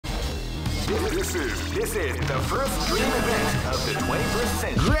This is the first dream event of the 21st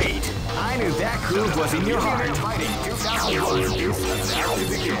century. Great! I knew that groove was in your heart. Fighting 2001 is about to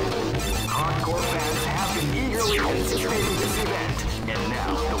begin. Hardcore fans have been eagerly anticipating this event, and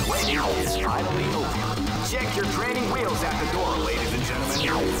now the waiting is finally over. Check your training wheels at the door, ladies and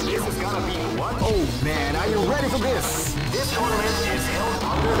gentlemen. This is gonna be one. Oh man, are you ready for this? This tournament is held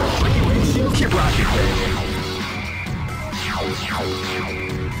under the free ratio. Keep rocking, baby.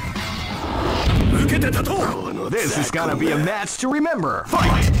 This is gonna be a match to remember.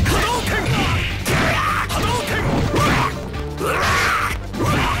 Fight! Hadouken! Hadouken!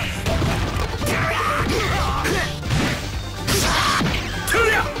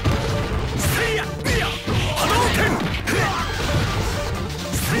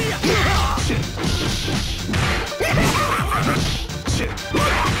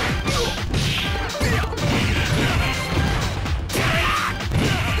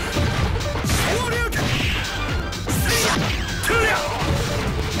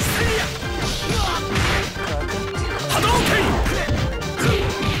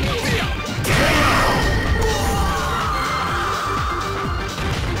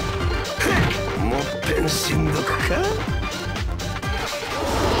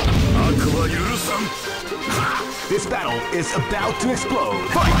 This battle is about to explode.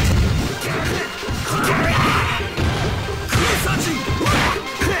 Fight!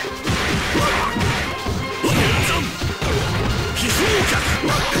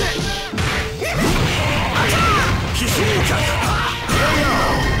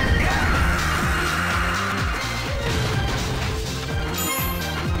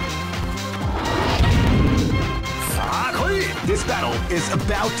 This battle is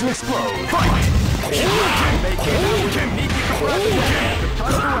about to explode. Fight!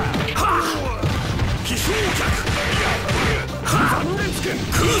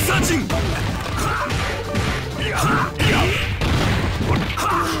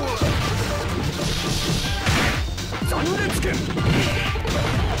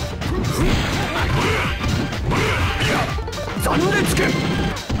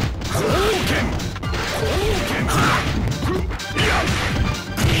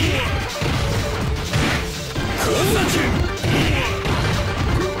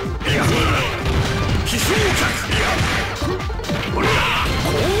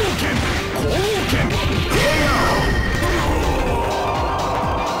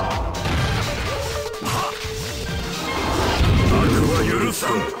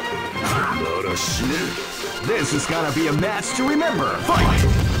 This is gonna be a match to remember. Fight!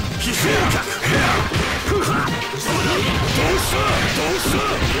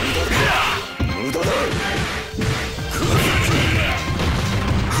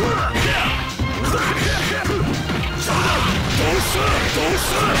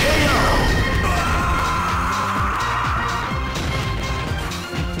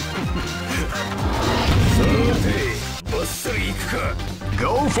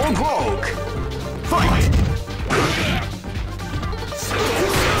 Go for broke! Fight!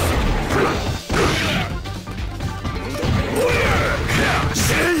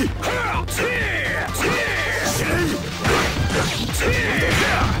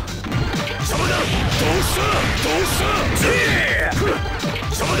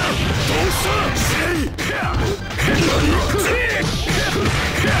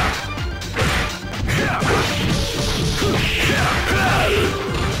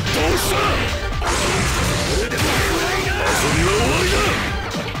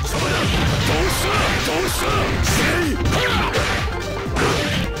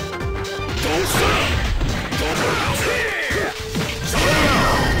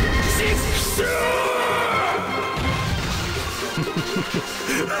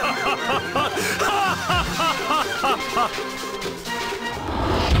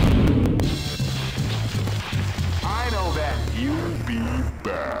 I know that you'll be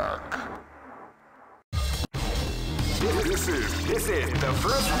back. This is the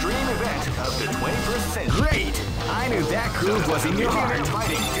first dream event of the 21st century. Great! I knew that groove was in your heart.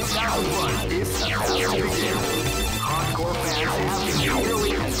 Fighting 2001 is about to begin. Hardcore fans have been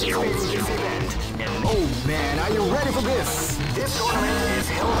eagerly anticipating this event. And oh man, are you ready for this? This tournament is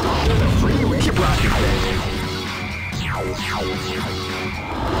held under the free ratio. Keep rocking, baby.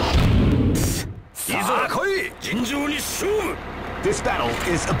 This battle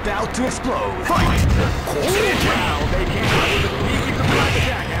is about to explode. Fight! Wow, they came out with a sneaky surprise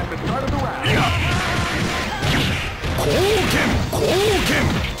attack at the start of the round.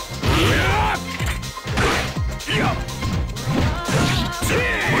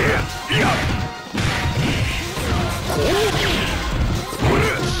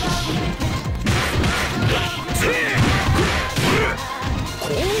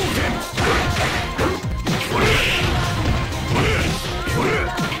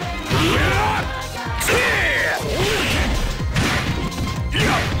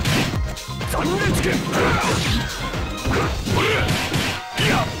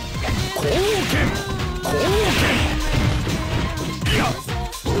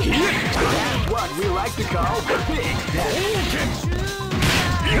 what we like to call big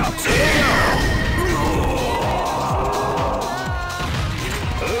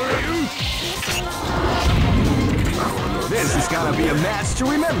This is gonna be a match to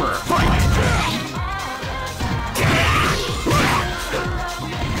remember. Fight!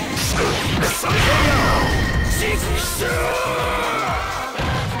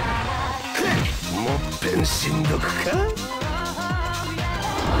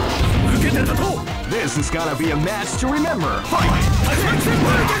 This is gonna be a match to remember. Fight!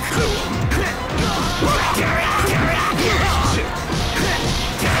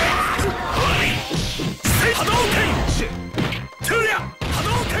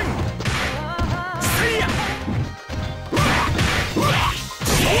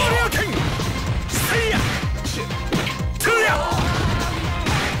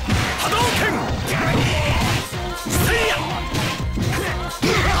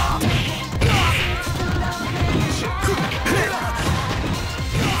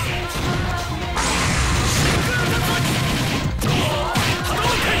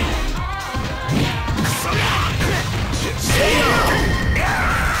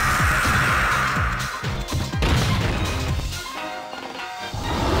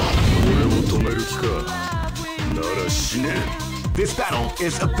 This battle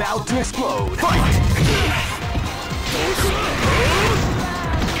is about to explode. Fight!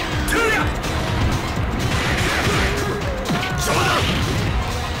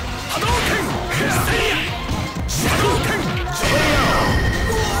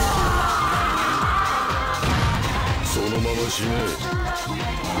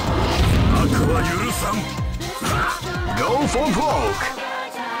 Go for broke.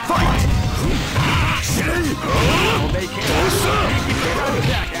 Fight! Well, they can't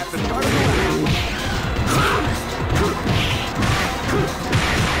attack at the start of the round.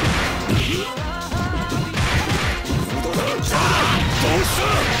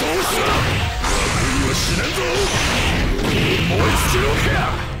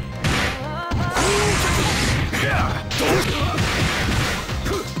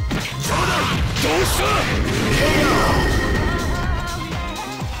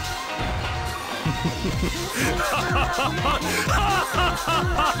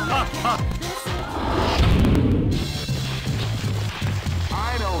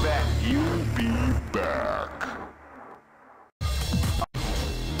 I know that you'll be back.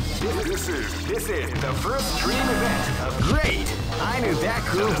 This is the first dream event of Great. I knew that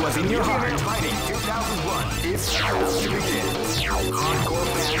groove was in your heart. Fighting 2001 is about to begin. Hardcore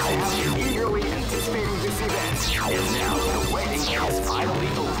fans have been eagerly anticipating this event, and now the waiting is finally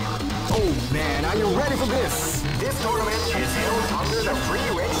over. Oh man, are you ready for this? This tournament is held under the free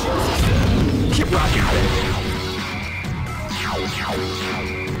ratio system. Keep rocking.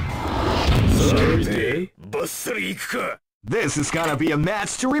 This is gonna be a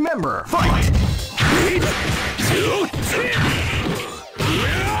match to remember. Fight!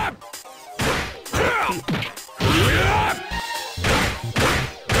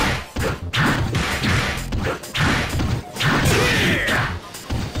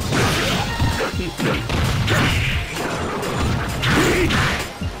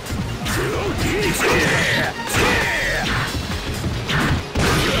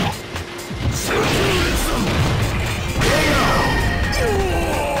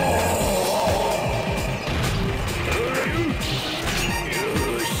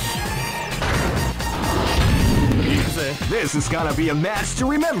 This is gonna be a match to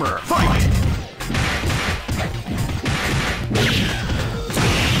remember. Fight!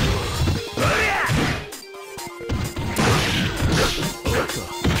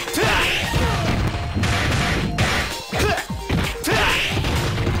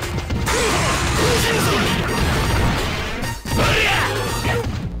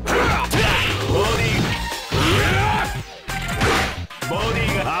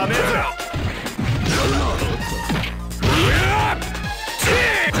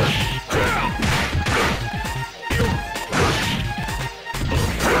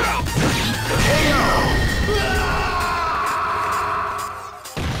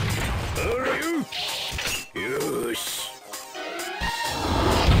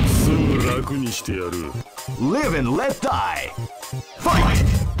 Live and let die. Fight!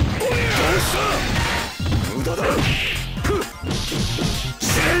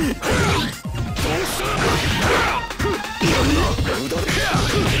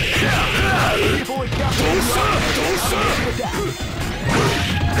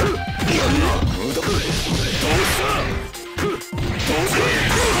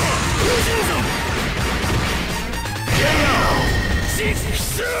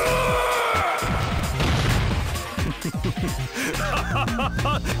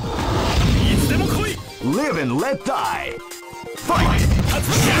 いつでも来い。 Live and let die. Fight!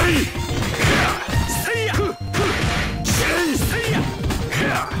 せいやせいや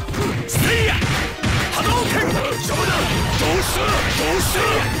せいや波動拳ジョブだ。どうした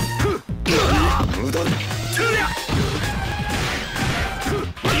無駄だ。トゥリャ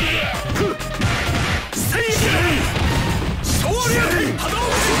せいや昇竜拳波動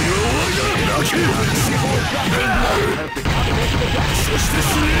拳ラキュそして死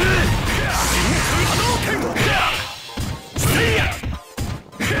ね波動拳せいや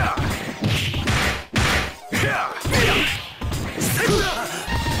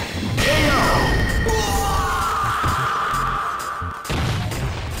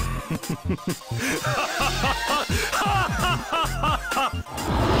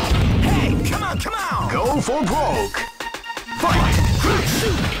Hey, come on! Go for broke! Fight!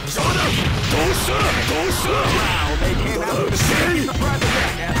 Wow, they came out with a surprise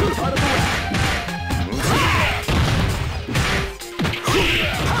attack after the part of the round.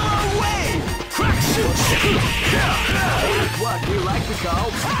 Power wave! What you like to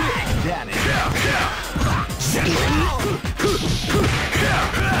call big damage.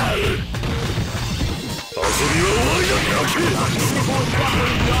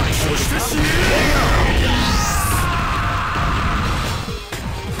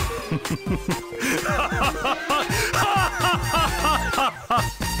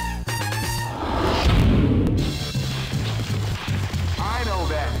 I know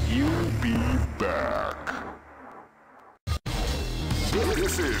that you'll be back.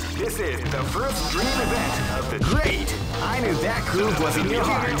 This is the first dream event of the great. I knew that groove was in your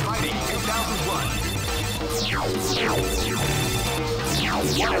heart. Fighting 2001.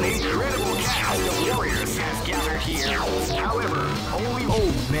 What an incredible cast of warriors has gathered here. However, only...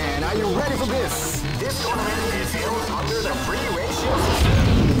 Oh man, are you ready for this? This tournament is held under the free ratio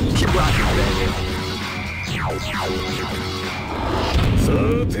system. Keep rocking, baby.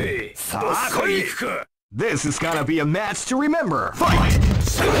 This is gonna be a match to remember. Fight!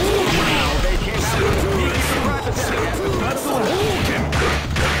 Wow, they came out with a sneaky surprise attack after the battle of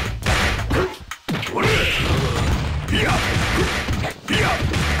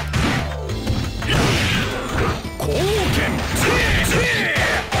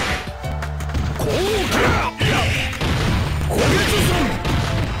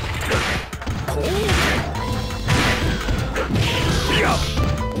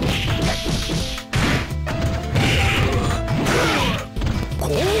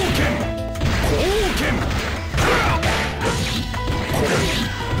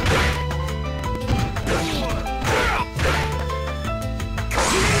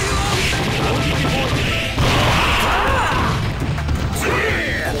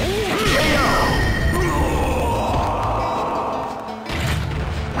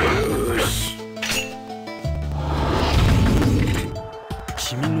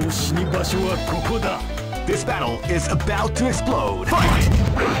This battle is about to explode. Fight!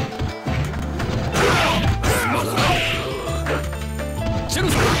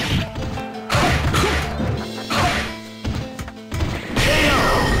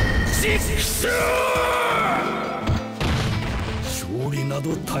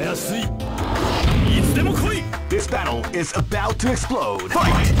 This battle is about to explode.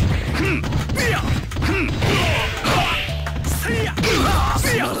 Fight!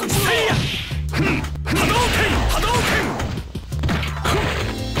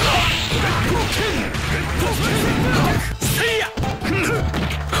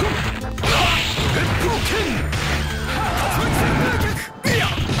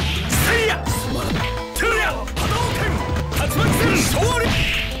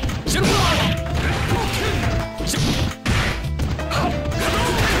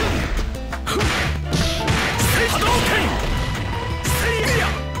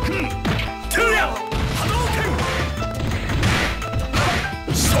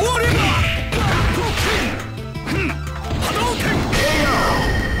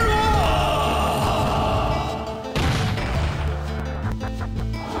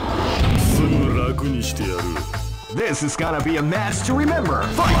 This is gonna be a match to remember.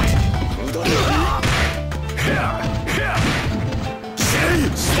 Fight!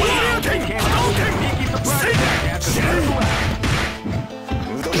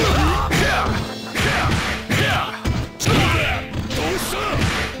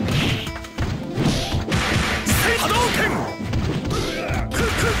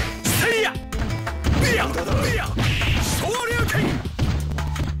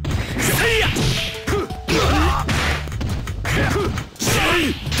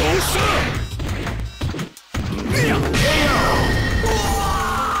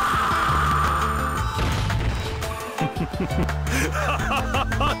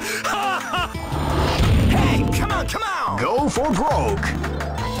 for broke.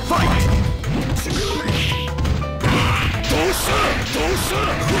 Fight! どうしたどうした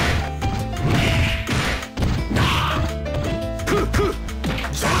ふっふっ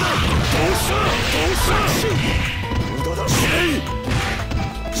じゃあどうしたどうした無駄だしね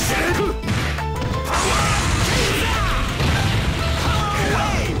えしねえパワー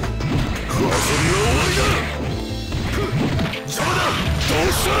遊びは終わりだ邪魔だど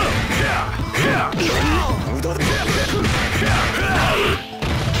うした無駄だど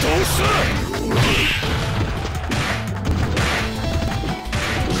うした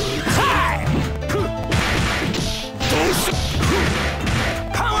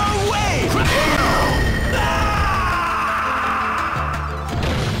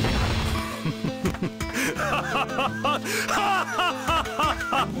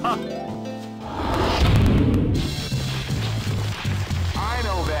I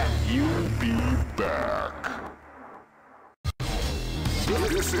know that you'll be back.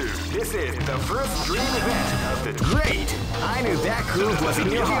 This is the first dream event of the great. I knew that groove was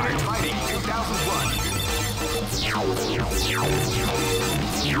in your heart. Fighting 2001.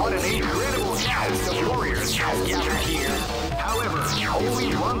 What an incredible cast of warriors has gathered here. However,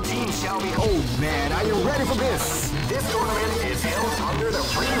 only one team shall be. Oh man, are you ready for this? This tournament is held under the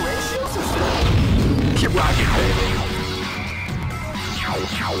free ratio system. Keep rocking, baby.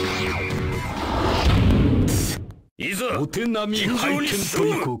 いざお手並み拝見と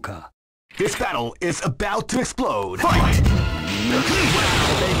いこうか This battle is about to explode. Fight!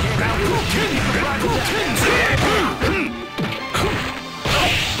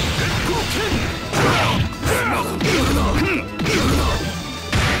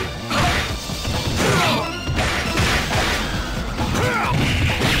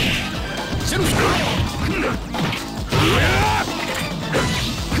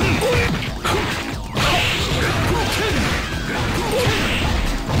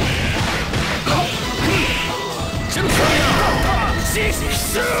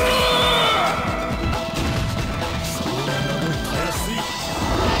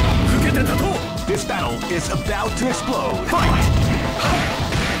 This battle is about to explode. Fight!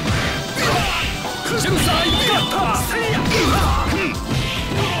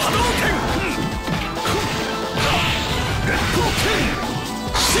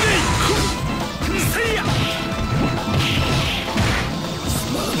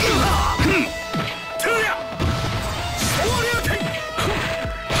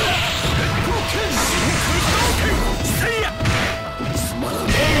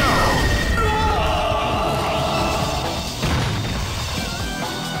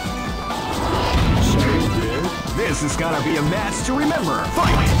 This is gonna be a match to remember.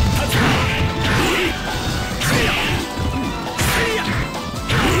 Fight!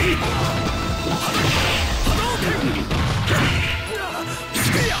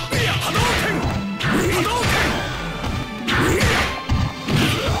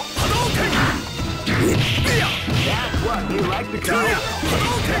 That's what you like to call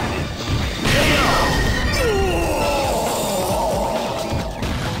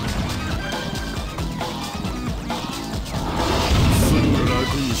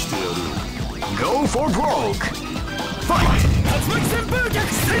Go for broke! Fight!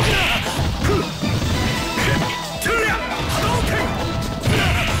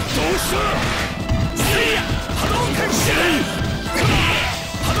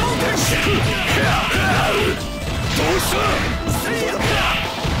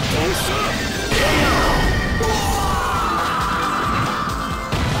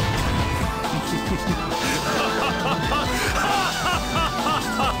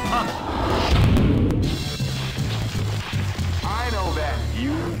 I know that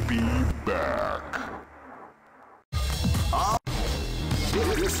you'll be back.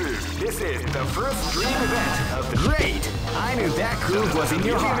 This is the first dream event of the great. I knew that groove was in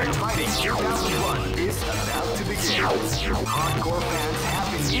your heart. Fighting 2001 is about to begin. Hardcore fans have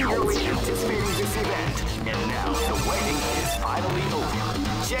been eagerly anticipating this event, and now the waiting is finally over.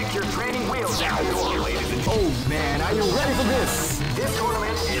 Check your training wheels at the door, ladies and gentlemen. Oh man, are you ready for this? This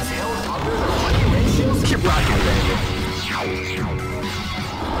tournament is held under the free ratios. Keep rocking, baby.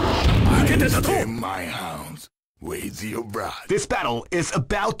 I my hounds with your bride. This battle is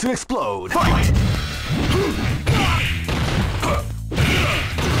about to explode. Fight!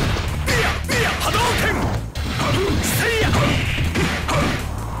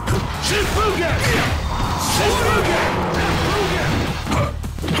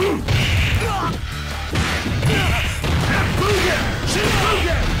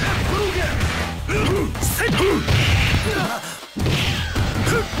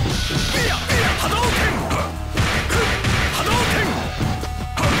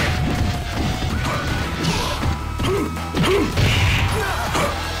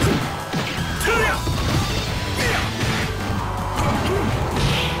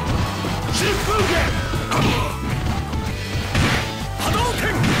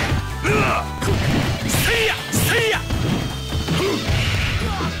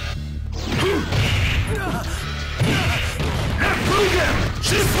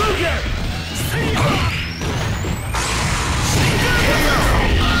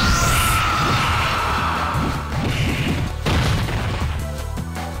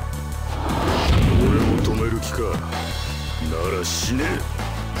 ら死ね。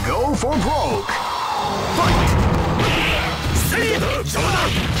 Go for broke. Fight. せいや。邪魔だ。どう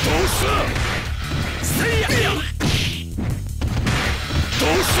したせいや。どう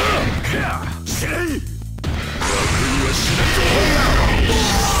した死ね。楽にはしないぞ。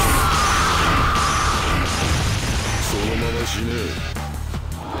そのまま死ね。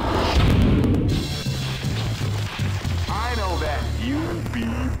 I know that you'll be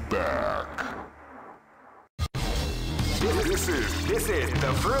back. This is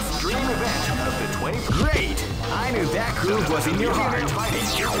the first dream event of the 20th. Great! I knew that groove was in your heart. Fighting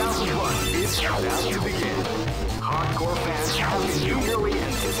 2001 is about to begin. Hardcore fans have been eagerly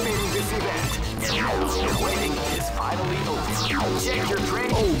anticipating this event, and now the waiting is finally over. Check your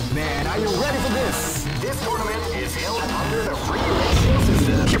training. Oh man, are you ready for this? This tournament is held under the free ratio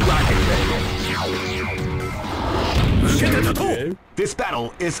system. Keep rocking, baby. This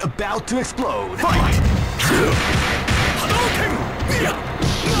battle is about to explode. Fight! Hadouken!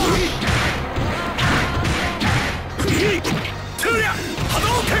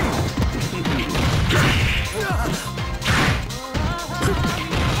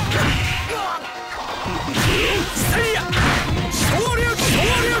 Seiya!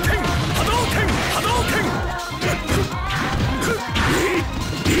 Shoryuken! Hadouken!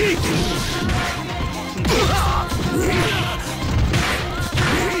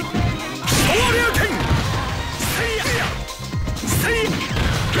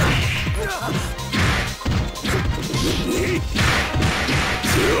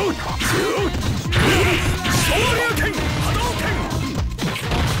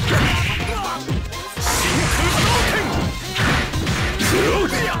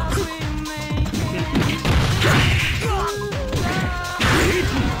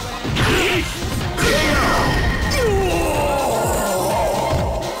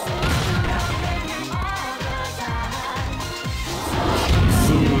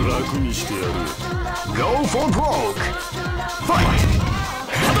 Go for broke! Fight!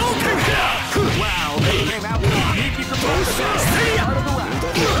 Hadouken! Wow, they came out with a sneaky proposal. Stay out of the round.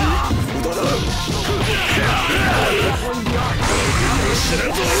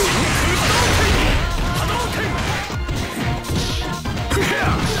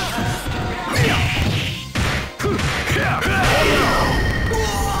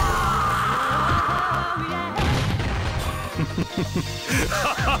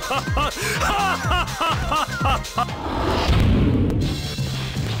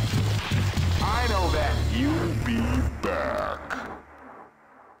 I know that you'll be back.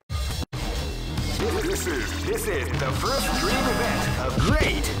 This is the first dream event of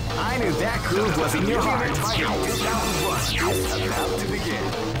Great. I knew that groove was in your heart. Fighting 2001 is about to begin.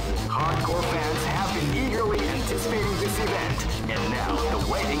 Hardcore fans have been eagerly anticipating this event, and now the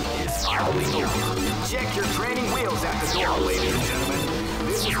waiting is finally over. Check your training wheels at the door, ladies and gentlemen.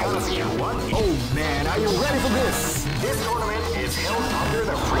 This is gonna be one. Oh man, are you ready for this? This tournament is held under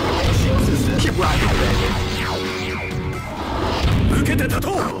the free ratio system. Keep rocking, baby.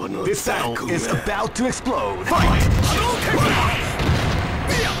 This battle is about to explode. Fight!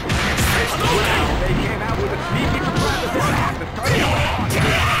 Wow, they came out with a sneaky surprise attack.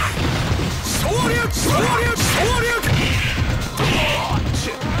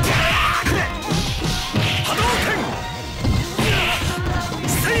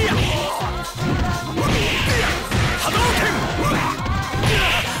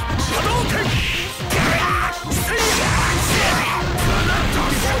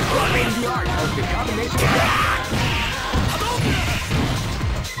 The art of the combination of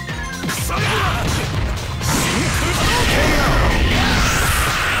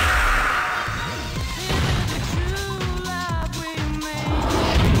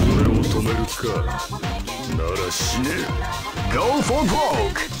Go for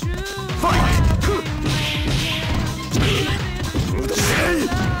broke! Fight!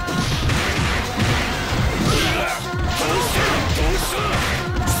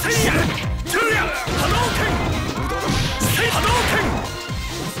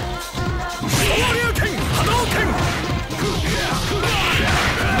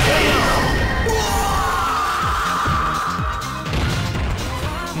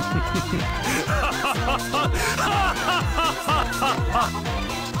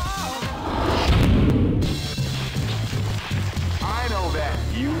 I know that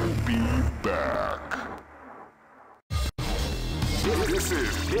you'll be back.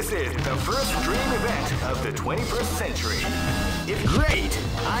 This is the first dream event of the 21st century. It's great!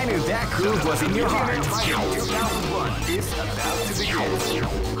 I knew that groove was in your heart. Fighting 2001 is about to begin.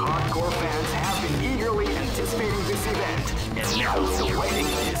 Hardcore fans have been eagerly anticipating this event, and now the waiting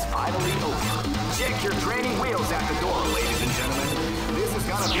is finally over. Check your training wheels at the door, ladies and gentlemen.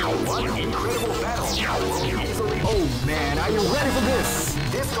 gonna be one incredible battle that will easily. Oh man, are you ready for this?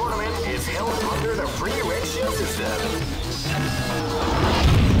 This tournament is held under the free ratio system.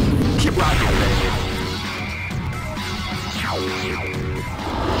 Keep rocking, baby.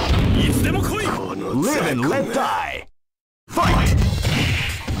 いつでも来い。 Live and let die. Fight.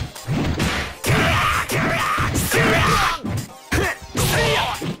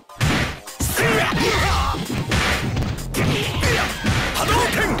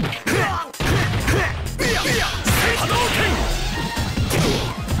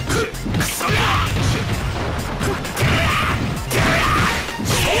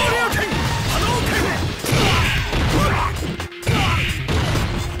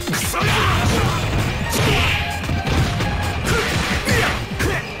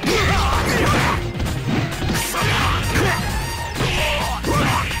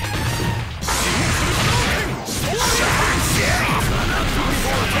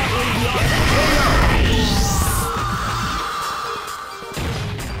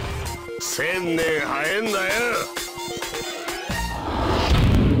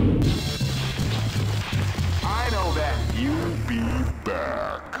 I know that you'll be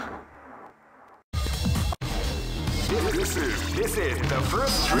back. This is the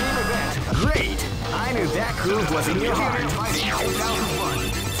first dream event. Great! I knew that groove was in your heart. Fighting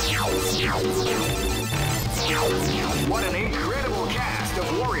 2001. What an incredible cast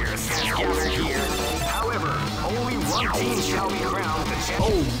of warriors has gathered here. However, only one team shall be crowned the champion.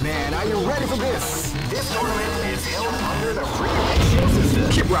 Oh man, are you ready for this? This tournament is held under the free ratio system.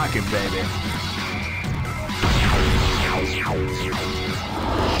 Keep rocking, baby.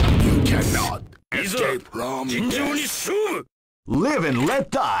 You cannot escape from death. Live and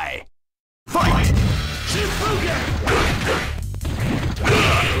let die. Fight!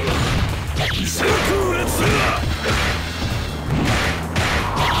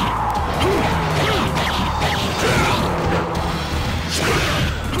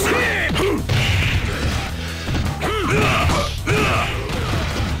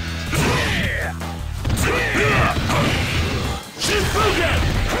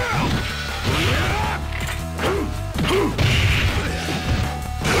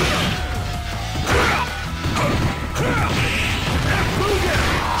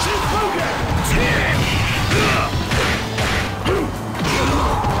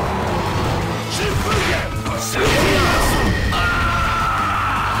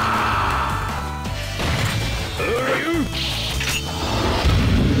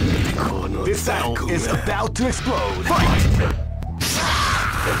 This battle is about to explode. Fight!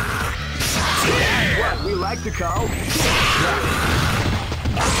 What we like to call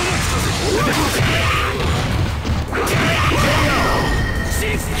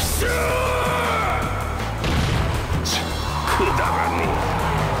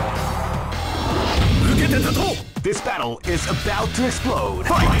This battle is about to explode.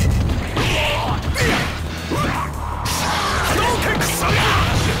 Fight!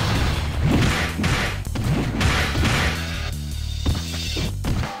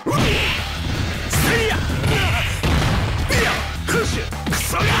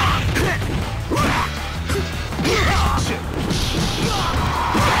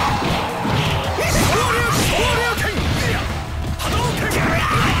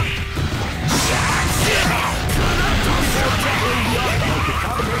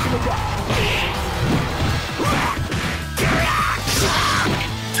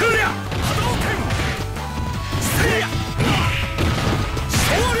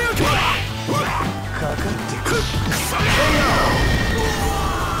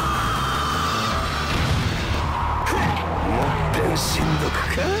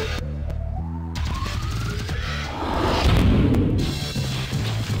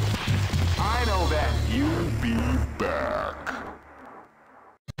 I know that you'll be back.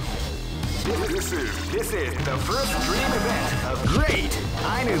 This is the first dream event of Great!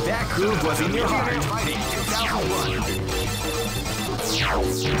 I knew that groove was in your heart. Fighting 2001.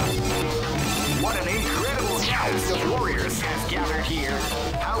 What an incredible cast of warriors has gathered here.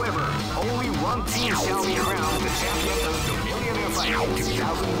 However, only one team shall be crowned the champion of the Millionaire Fighting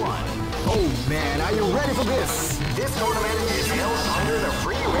 2001. Oh man, are you ready for this? This tournament is held under the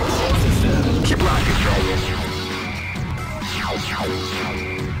free ratio system. Keep rocking, baby.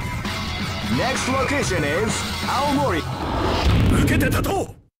 Next location is Aomori. 受けて立と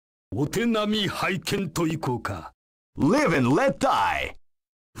う。お手並み拝見といこうか。Live and let die.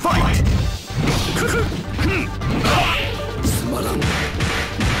 Fight! つまらん。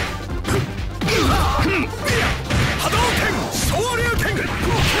波動拳、昇竜拳。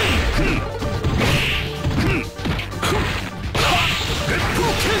鉄砲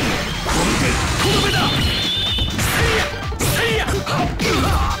拳。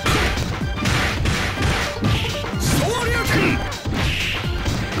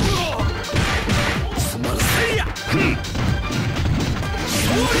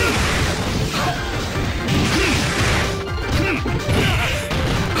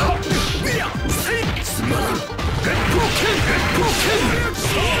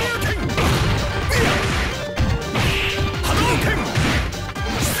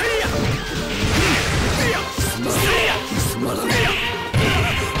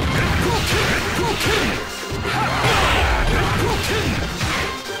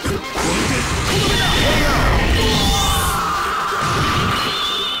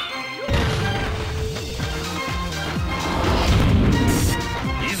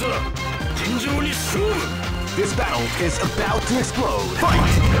is about to explode.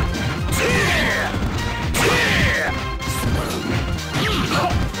 Fight!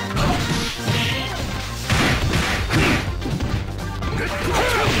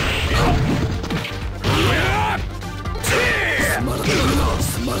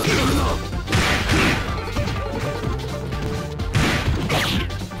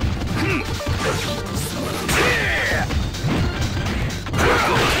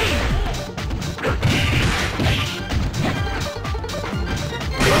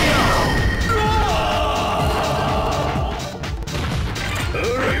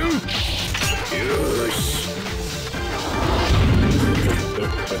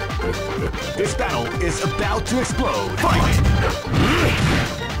 This battle is about to explode. Fight!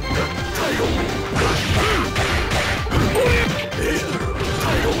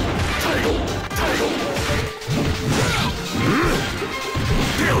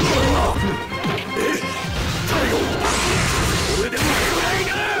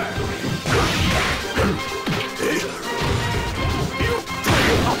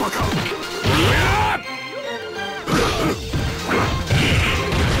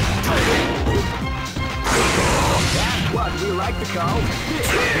 What we like to call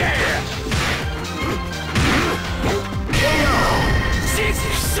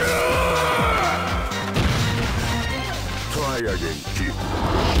Try again, kid.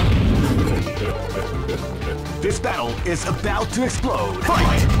 This battle is about to explode.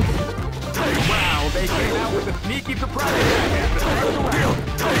 Fight! Wow, they came out with a sneaky surprise attack at the start of the round.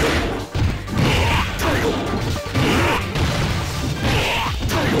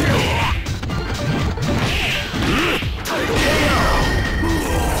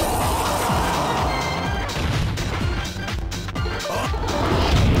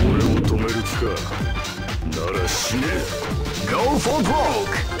 Go for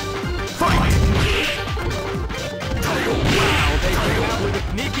broke! Fight! Wow, they came out with a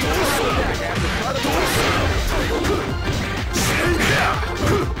sneaky surprise attack at the start of the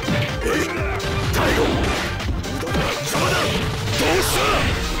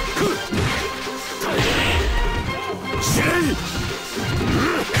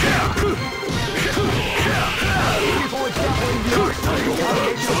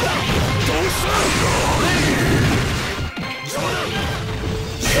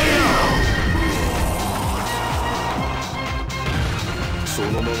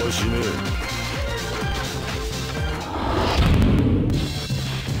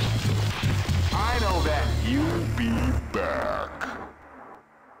I know that you'll be back.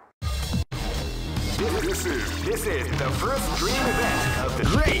 This is the first dream event of the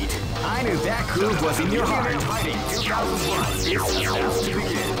great. I knew that groove was in your heart. Fighting 2001 is about to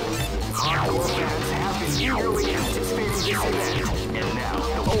begin. Hardcore fans have been eagerly anticipating this event, and now,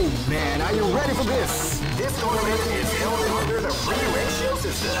 oh man, are you ready for this? This tournament is held under the free ratio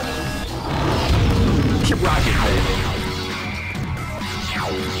system. Keep rocking, baby.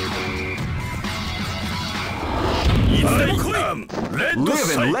 Live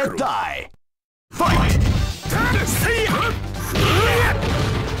and let die. Fight!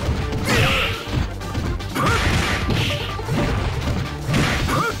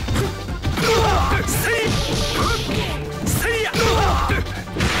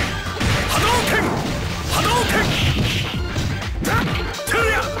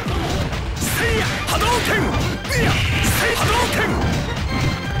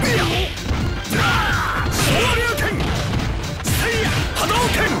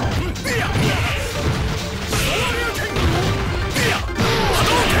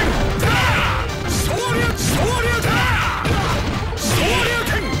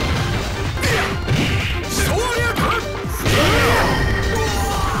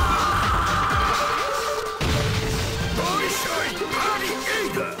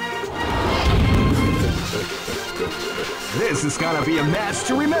 This is gonna be a match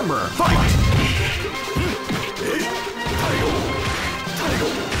to remember. Fight!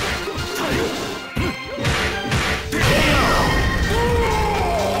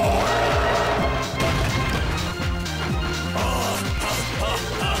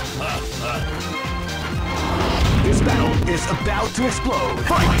 This battle is about to explode.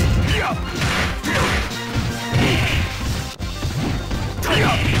 Fight!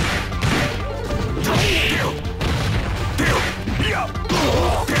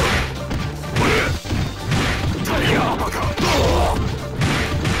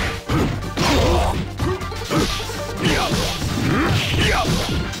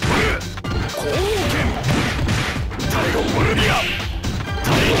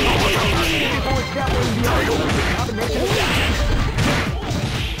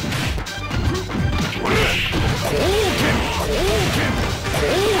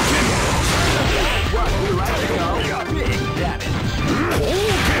 What, we like to go? Big damage.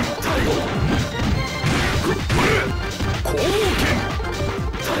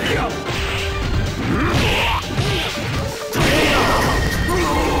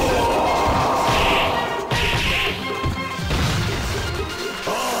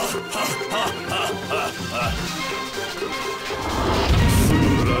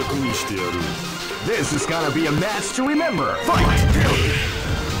 This is gonna be a match to remember. Fight!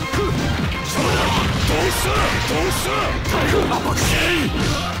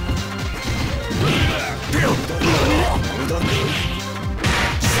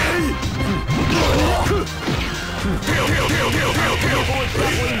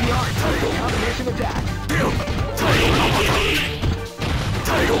 Combination attack.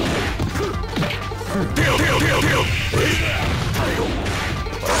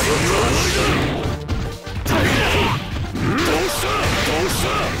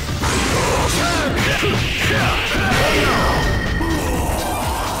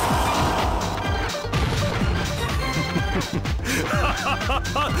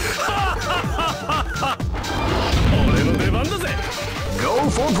 Go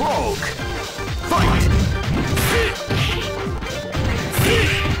for broke. Fight!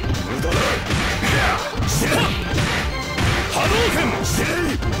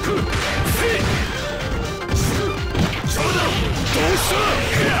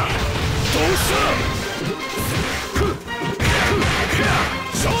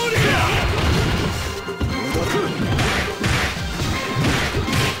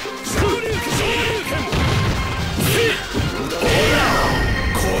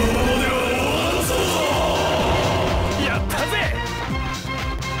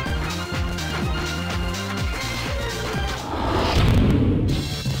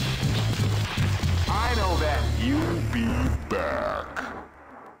 I know that you'll be back.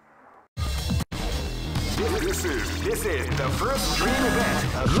 This is the first dream event.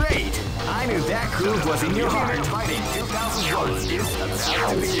 Great! I knew that groove was in your heart. Fighting 2001 is about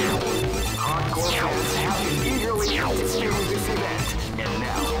to begin. Hardcore fans have been eagerly anticipating this event, and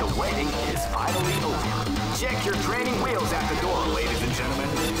now the waiting is finally over. Check your training wheels at the door, ladies and gentlemen.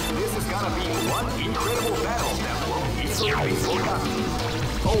 This is gonna be one incredible battle that won't easily be forgotten.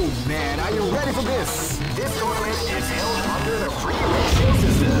 Oh man, are you ready for this? This tournament is held under the free ratio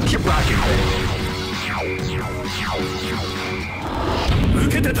system. Keep rocking, baby. 受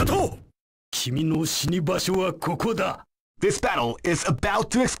けて立とう。君の死に場所はここだ。 This battle is about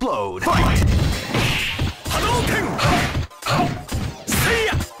to explode. Fight! 波動拳。せい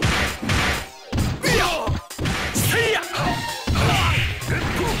や。いや。せいや。烈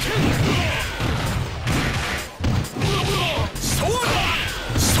風拳。勝利。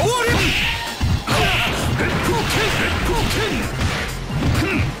勝利。烈風拳。烈風拳。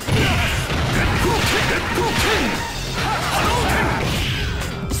烈風拳。波動拳。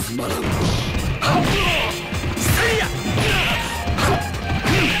つまらん。せいや。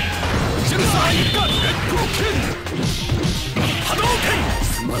ジュルサー一貫。烈風拳。波動拳。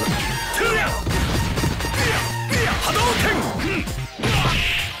つまらん。トゥヤ。波動拳。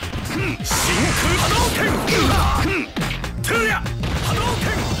真空波動拳。トゥヤ。波動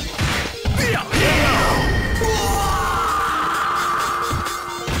拳。いや。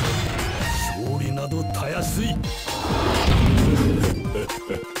勝利などたやすい。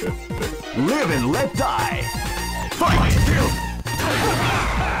 Live and let die. Fight!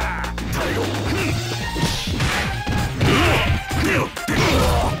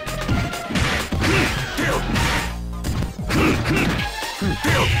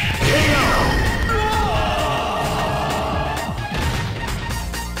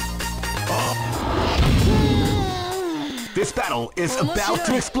 This battle is about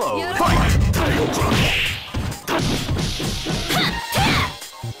to explode. Fight!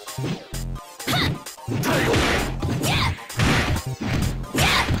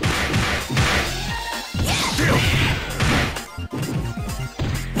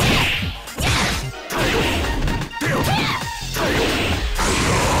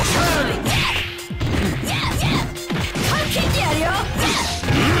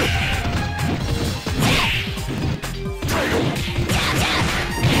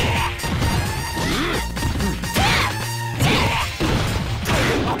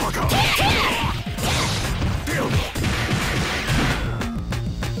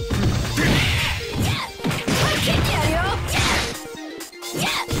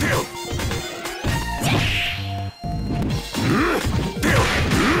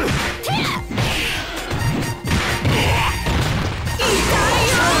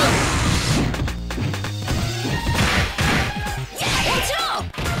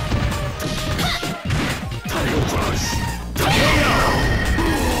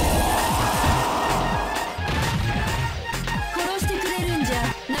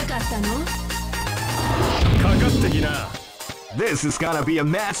 This is gonna be a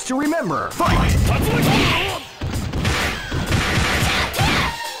match to remember. Fight!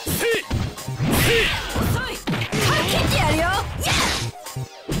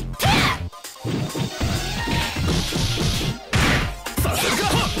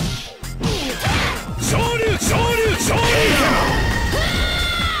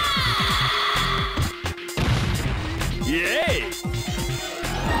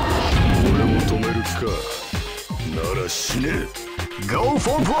 Go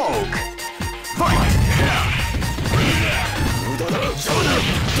for broke. Fight!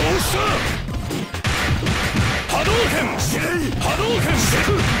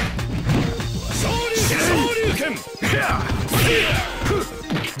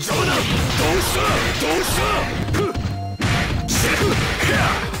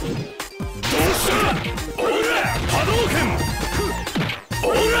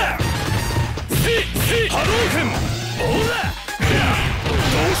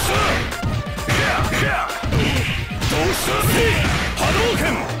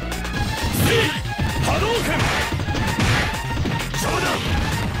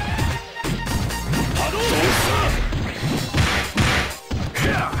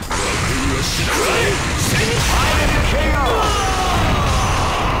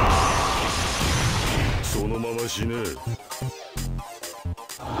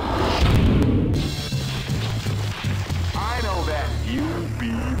 I know that you'll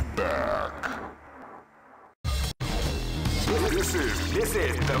be back. This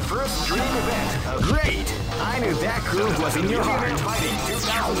is the first dream event of Great! I knew that groove was in your heart. Fighting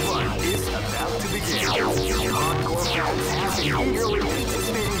 2001 is about to begin. Hardcore fans have been eagerly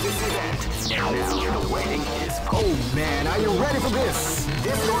anticipating this event. And now the waiting is over. Oh man, are you ready for this?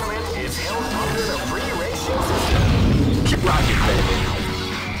 This tournament is held under the free ratio system. Keep rocking, baby.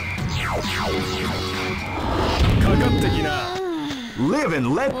 Live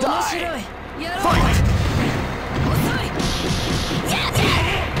and let die. Fight!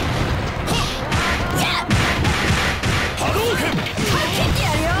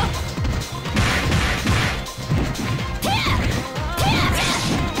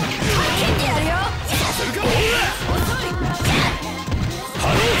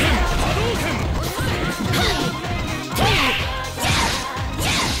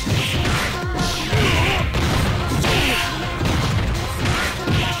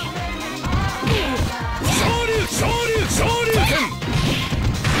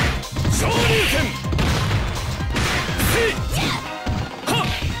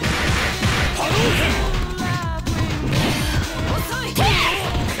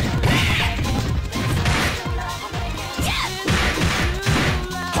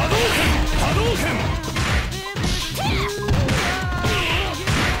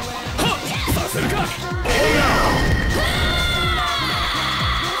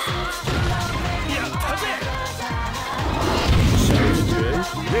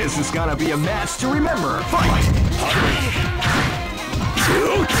 This is gonna be a match to remember. Fight!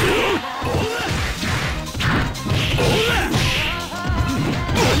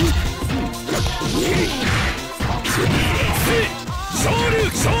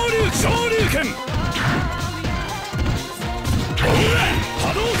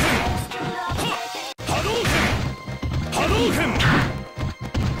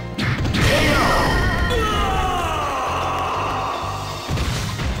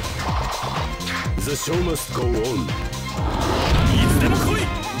 The show must go on.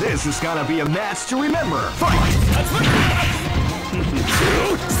 This is gonna be a match to remember. Fight!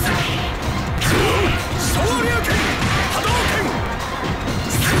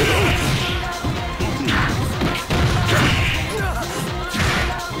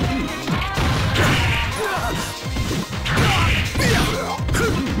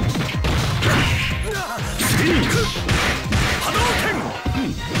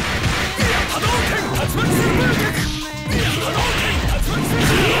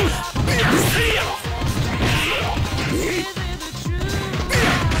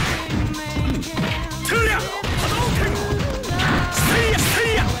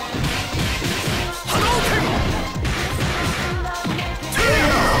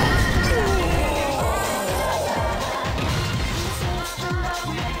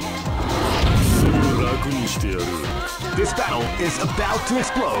 This battle is about to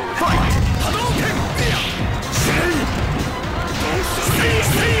explode. Fight!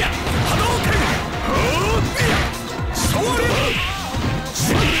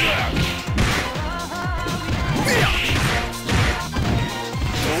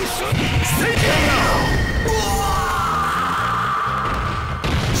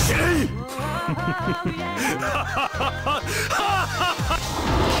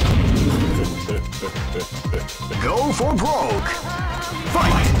 for broke.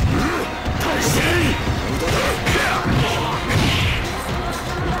 Fight!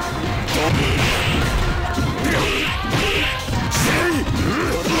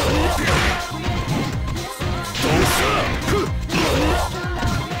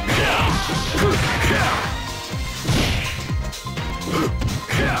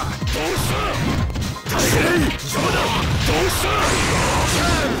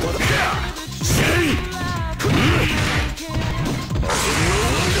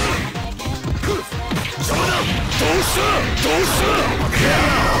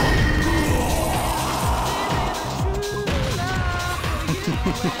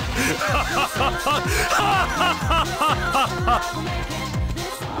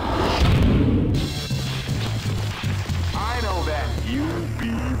 I know that you'll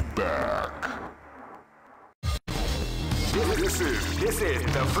be back. This is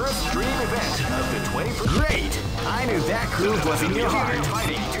the first dream event of the 21st. Great! I knew that groove was in your heart.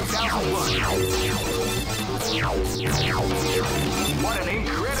 Fighting 2001. What an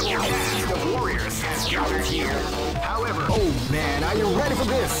incredible cast of warriors has gathered here. However, oh man, are you ready for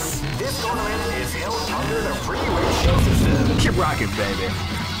this? This tournament is held under the free ratio system. Keep rocking, baby.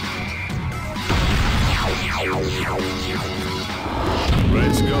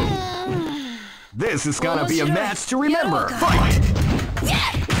 Let's go. This is gonna be a match to remember. Fight!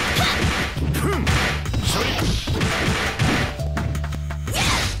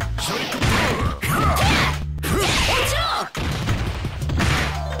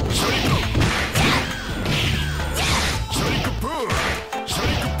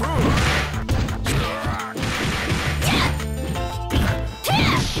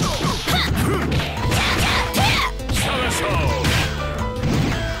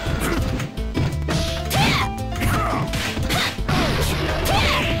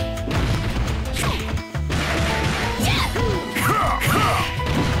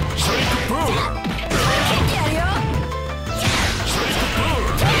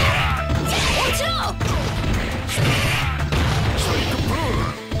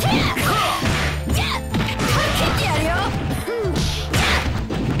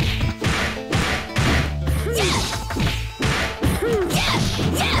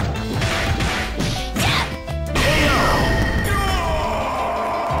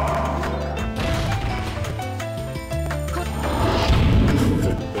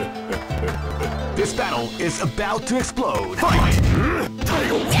 This battle is about to explode. Fight!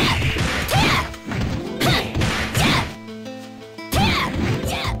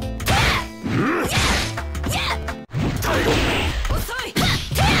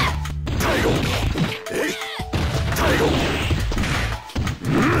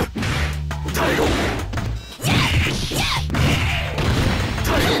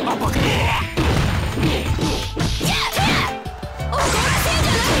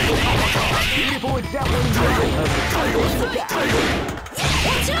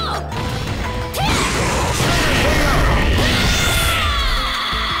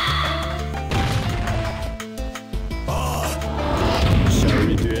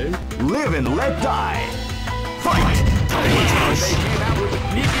 Live and let die. Fight! They came out with a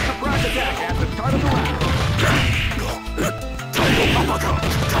sneaky surprise attack at the start of the round.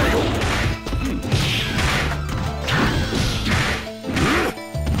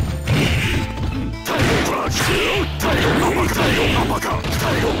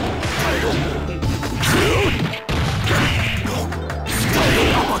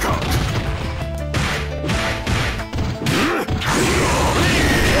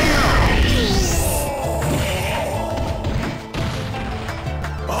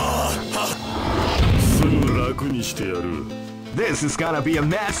 This is gonna be a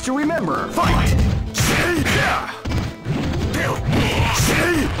match to remember. Fight!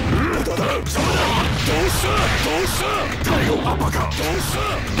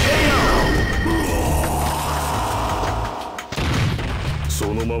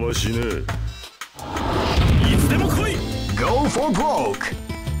 Go for broke.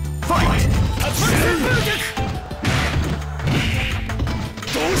 Fight!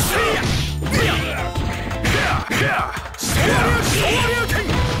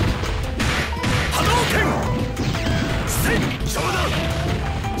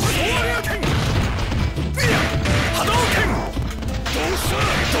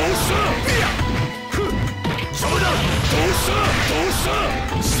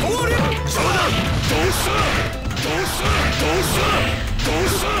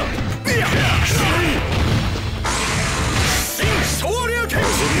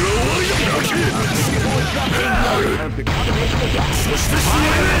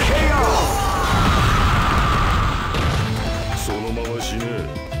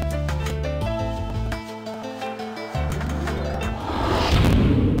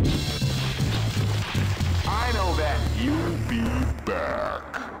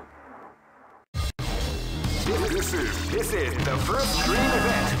 This is the first dream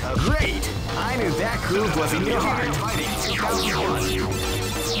event of Great! I knew that groove was in your heart. Fighting 2001.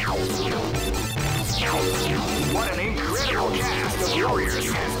 What an incredible cast of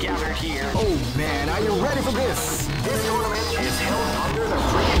warriors has gathered here. Oh man, are you ready for this? This tournament is held under the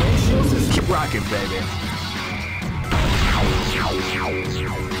free ratio system. Keep rocking, baby.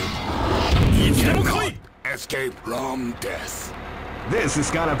 Escape from death. This is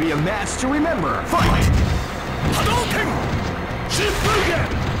gonna be a match to remember. Fight! Hadouken! Shifugen!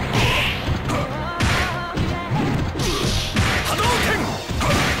 Hadouken!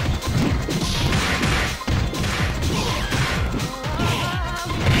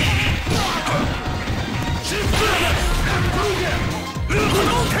 Shifugen! Hadouken!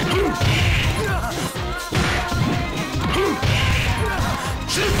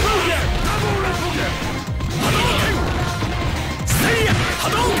 Shifugen! Double Refugen! Hadouken! Seiya!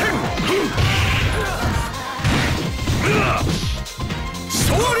 Hadouken!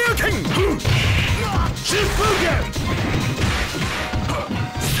 Shoryuken! Shifugen!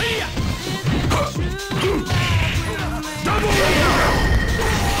 Seiya! Double Refugen!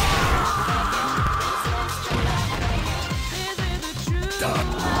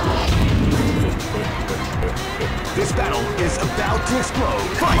 This battle is about to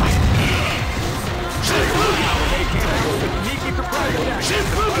explode. Fight! Shifugen! Sneaky surprise attack.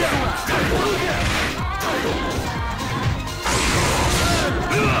 Shifugen!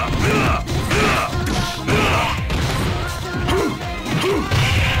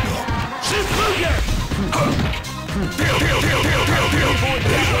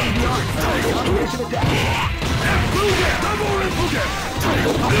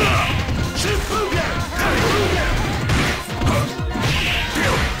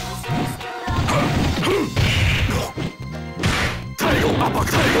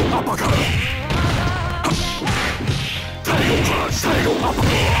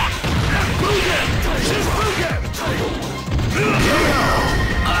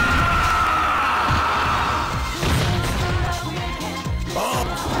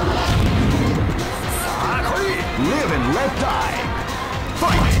 Live and let die.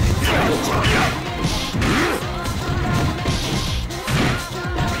 Fight!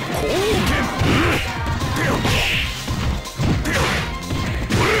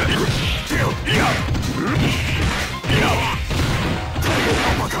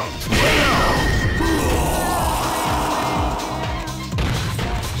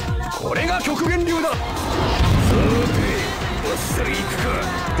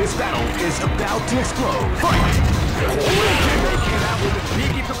 This battle is about to explode. Fight! They came out with a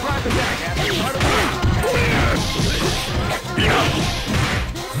sneaky surprise attack at the start of the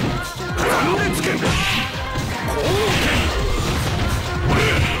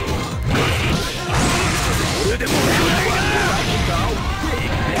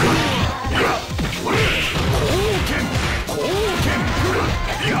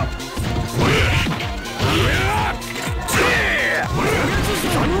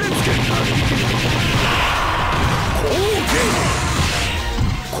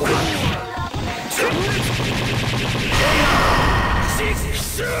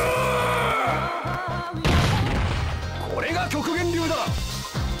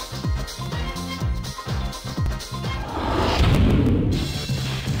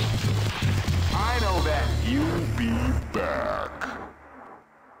I know that you'll be back.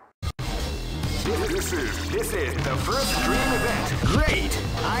 This is the first dream event. Great!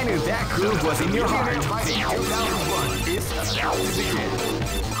 I knew that groove was in your heart. Fighting 2001 is about to begin.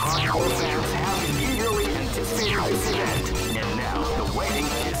 Hardcore fans have been eagerly anticipating this event, and now the waiting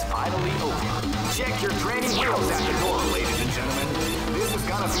is finally over. Check your training wheels at the door, ladies and gentlemen. This is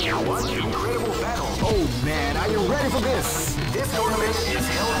gonna be one incredible battle. Oh man, are you ready for this? This tournament is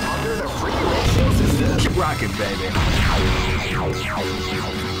held under the free ratio system. Keep rocking, baby.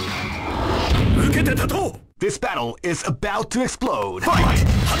 This battle is about to explode. Fight!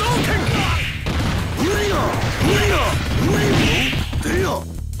 Hadouken!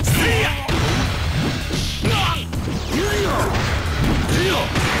 Seiya!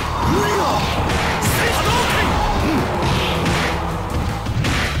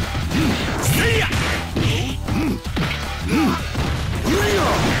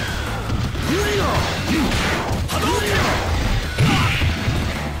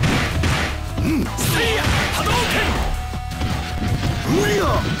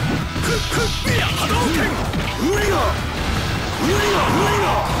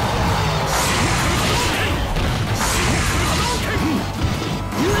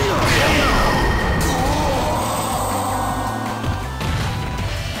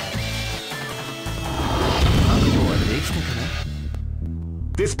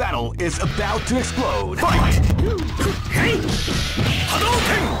 This battle is about to explode. Fight! Hey!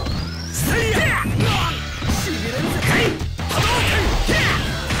 Hadouken! Say ya! Hey! Hadouken!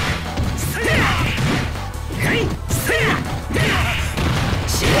 Say ya! Hey! Say ya!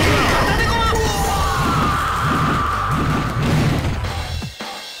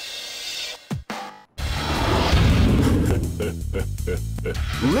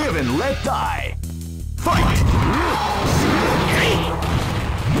 Live and let die. Fight!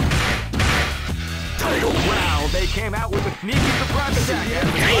 Wow, they came out with a sneaky surprise attack at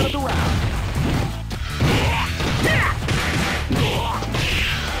the start of the round.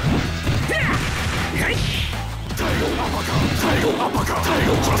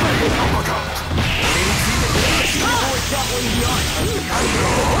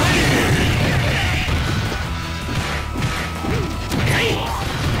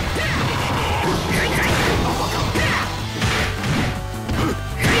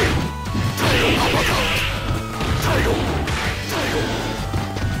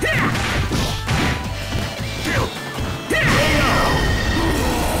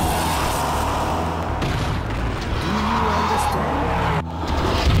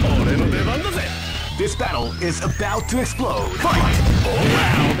 This battle is about to explode. Fight!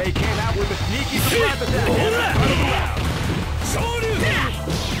 Wow, they came out with a sneaky surprise attack at the start of the round.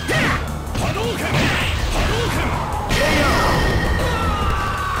 Hadouken! Hadouken!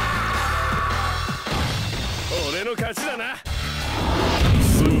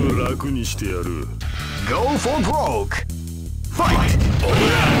 Go for broke. Fight!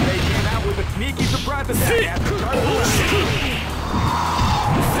 They came out with a sneaky surprise attack at the start of the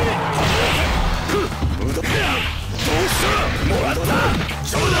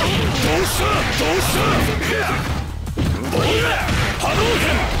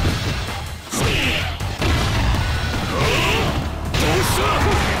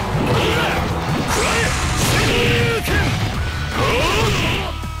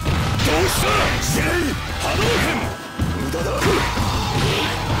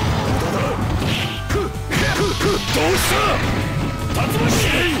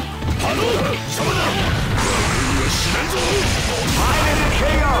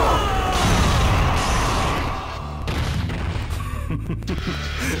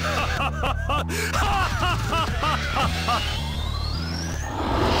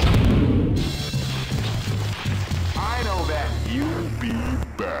I know that you'll be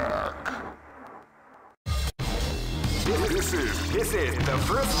back. This is the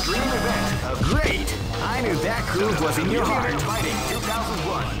first dream event of Great. I knew that groove was in your heart. Fighting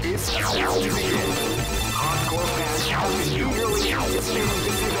 2001 is about to begin. Hardcore fans have been eagerly anticipating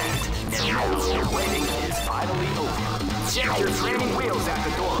this event, and now the waiting is finally over. Check your training wheels at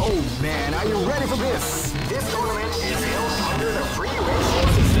the door. Oh man, are you ready for this? This tournament is held under the free ratio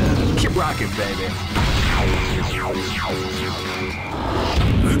system. Keep rocking, baby.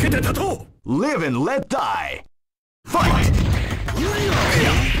 Live and let die. Fight!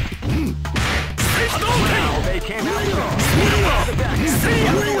 Wow, they came out with a sneaky surprise attack at the start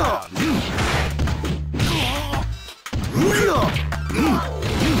of the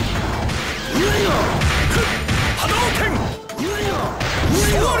Hadouken!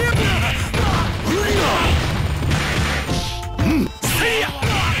 Say ya!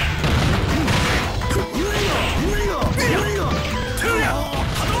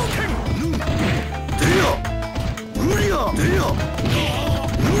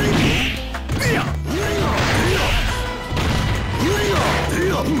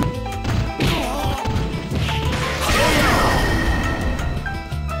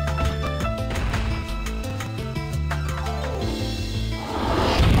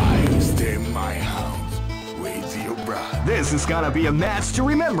 This is gonna be a match to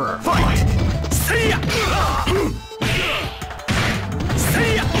remember. Fight! Say ya!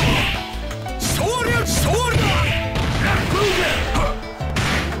 Say ya! Shoryun! Shoryun!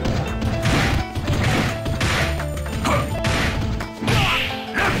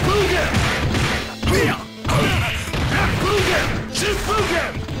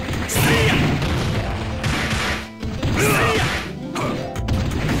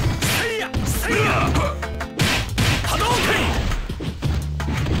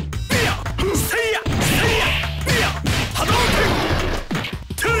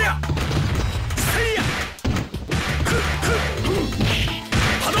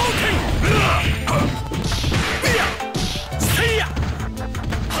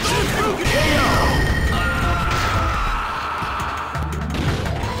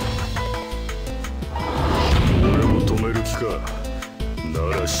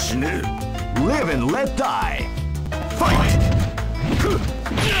 Live and let die. Fight!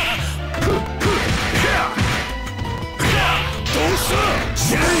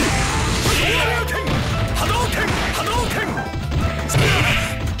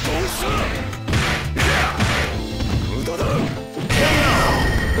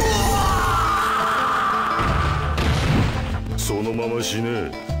 そのまま死ね。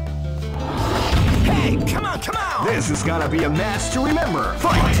 Hey, come on, come on! This is gonna be a match to remember.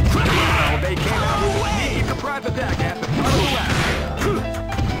 Fight! Wow, they came out with a sneaky surprise attack at the front of the round.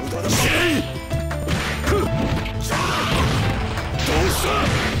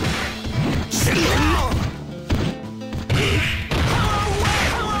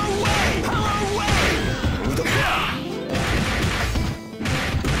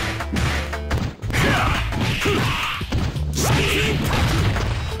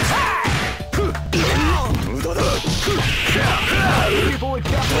 LeeBoy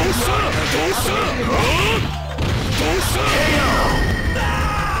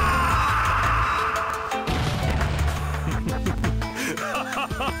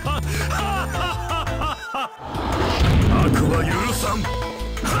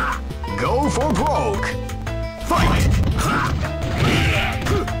Go for broke. Fight!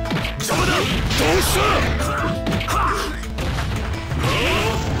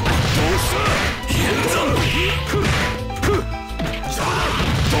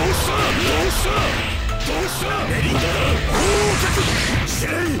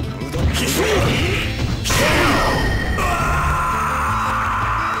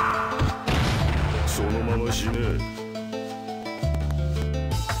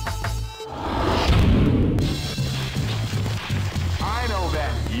 I know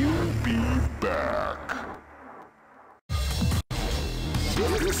that you'll be back.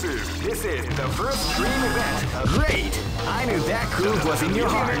 This is the first dream event. Great! I knew that groove was in your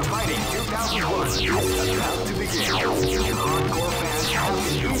heart. Fighting 2001 is about to begin. Hardcore fans have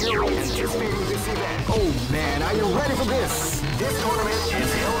been eagerly anticipating this event. Oh man, are you ready for this? This tournament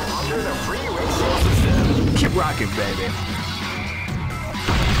is held under the free ratio system. Keep rocking, baby.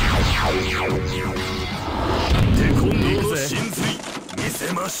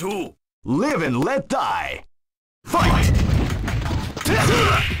 Live and let die. Fight!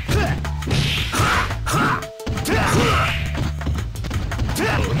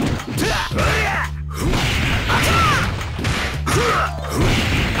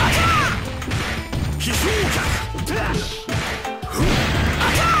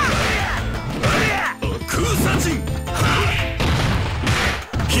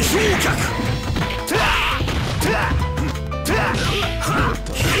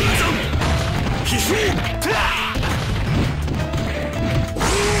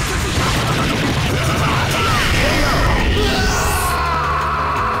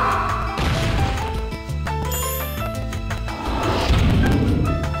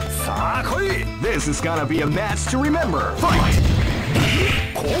 This is gonna be a match to remember. Fight!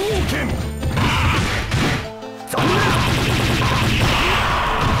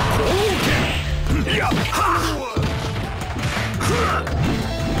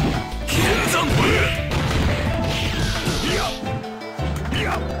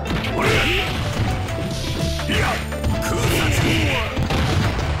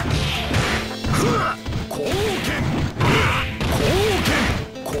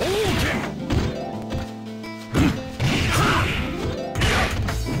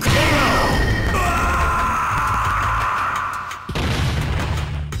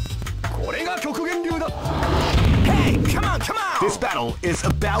 Hey, come on, come on! This battle is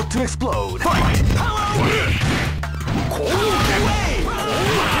about to explode. Fight!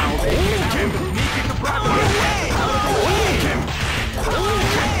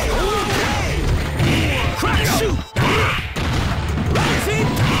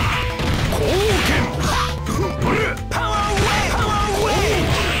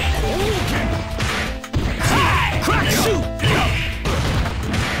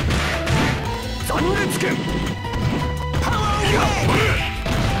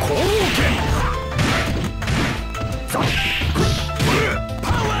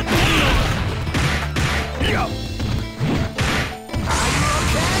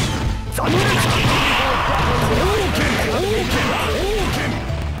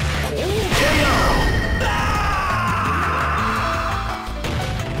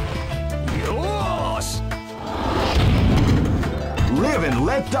 Live and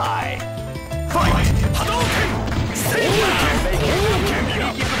let die. Fight!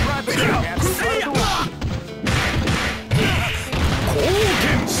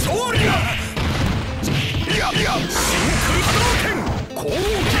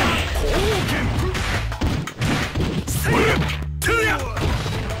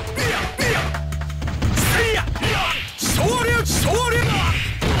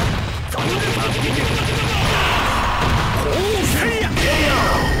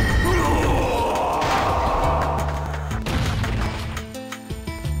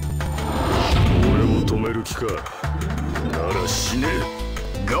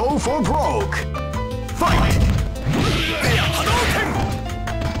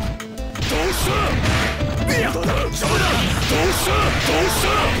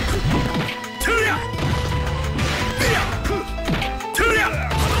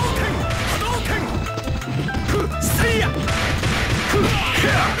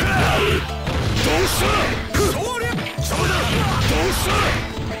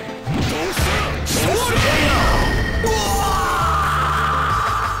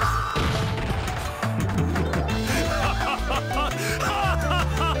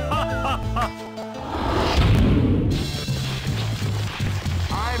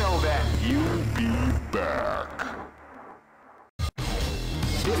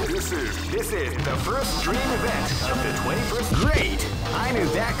 This is the first dream event of the 21st. Great! I knew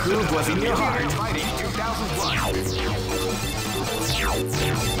that groove was in your heart. Fighting 2001.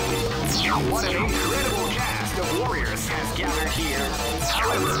 What an incredible cast of warriors has gathered here.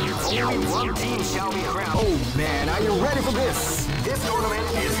 However, only one team shall be crowned. Oh man, are you ready for this? This tournament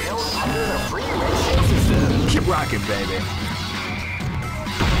is held under the free ratio system. Keep rocking, baby.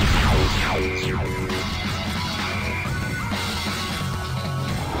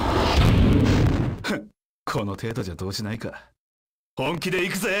 この程度じゃどうしないか。本気で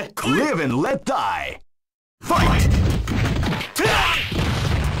行くぜ。Live and let die. Fight.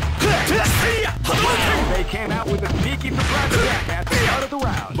 They came out with a sneaky surprise attack at the start of the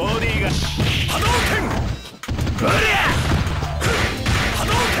round. ボディが波動拳。うりゃ。波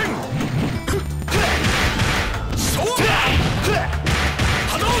動拳。そうだ。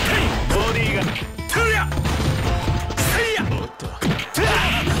波動拳。ボディが。トゥリャ。せいや。ボ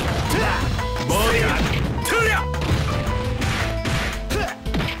ディが。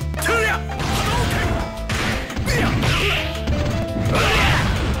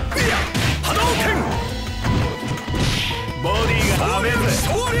ボディがダメぜ。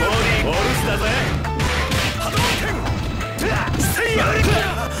ボディオルスだぜ。波動拳。せいや。波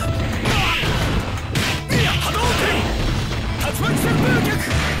動拳。竜巻旋風脚。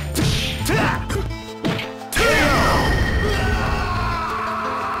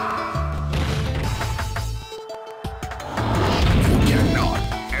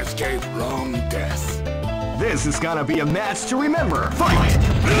This is gonna be a match to remember. Fight!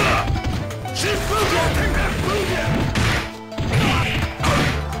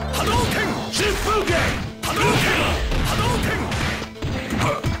 Hadouken! Shifugen! Hadouken! Hadouken!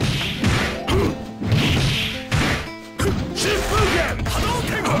 Shifugen!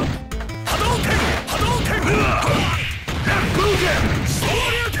 Hadouken! Hadouken! Hadouken! Shifugen!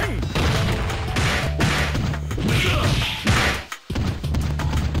 Shoryuken!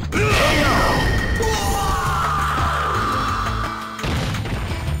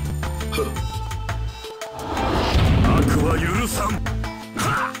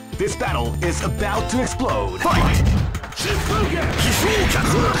 This battle is about to explode. Fight!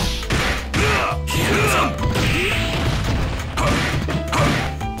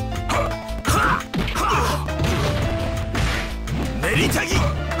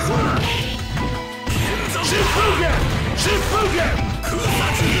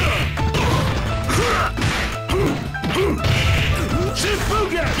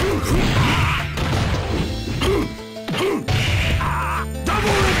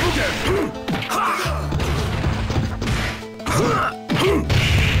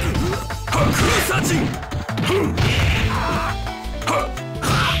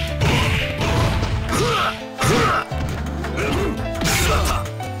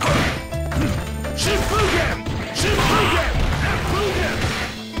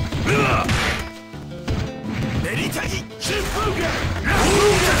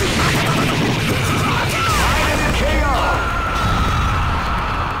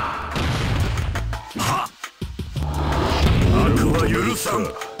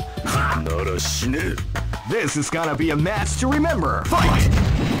 This is gonna be a match to remember. Fight!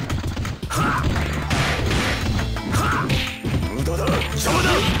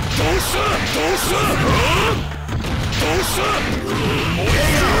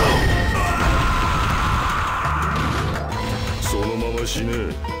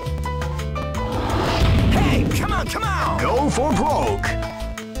 Hey, come on, come on! Go for broke!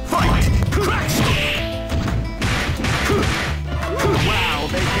 Fight! Wow,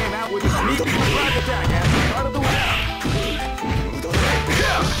 they came out with a sneaky surprise attack at the start of the round.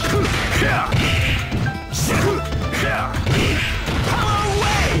 Power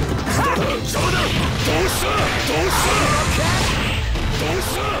away!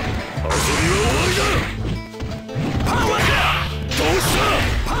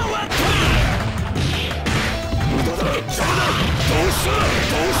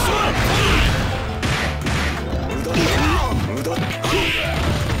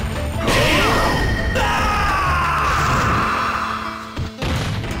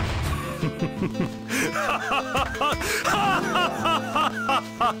 I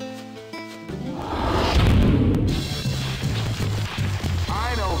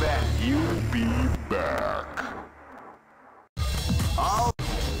know that you'll be back. All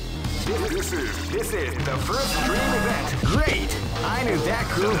this is the first dream event. Great! I knew that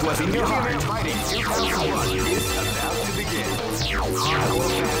groove was in your heart. Fighting 2001 is about to begin. Hardcore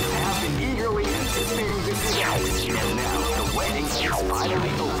fans have been eagerly anticipating this event, and now the waiting is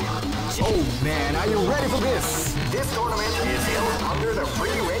finally over. Oh man, are you ready for this? This tournament is held under the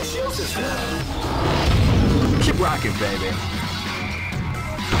free ratio system. Keep rocking, baby.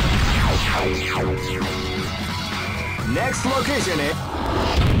 Next location is...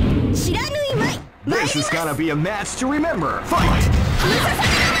 This is gonna be a match to remember. Fight!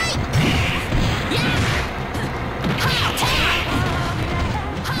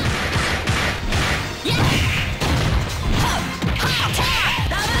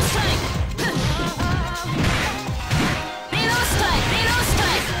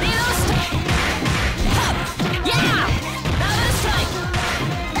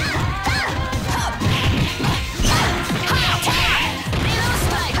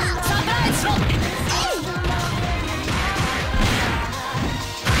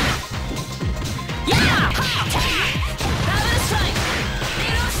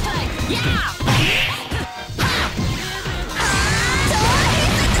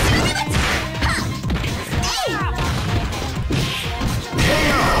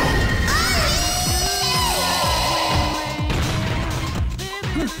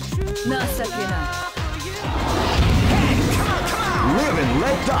 Live and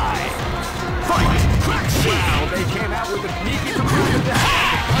let die. Fight! Wow, they came out with a sneaky surprise attack.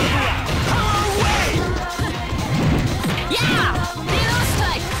 Power away! Yeah! Zero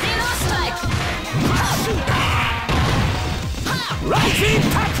strike! Rising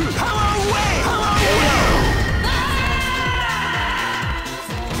Taku! Power away!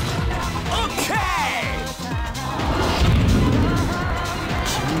 Okay!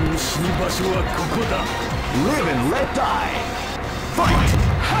 Live and let die. Fight!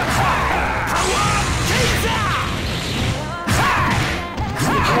 Power!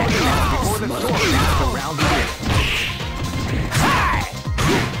 Before the storm is around the ring.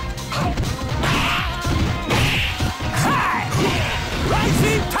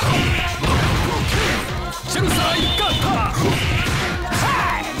 Rising Taku! Shirusai Gata!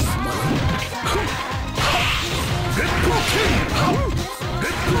 Red Broken!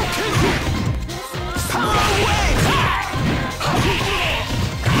 Power away!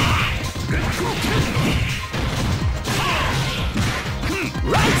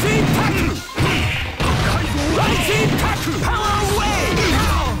 Rising Taku! Rising Taku! Power away!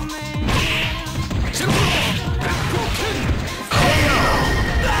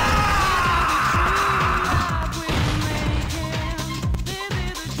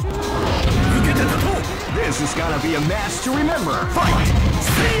 This is gonna be a match to remember. Fight!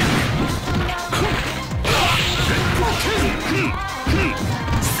 See ya!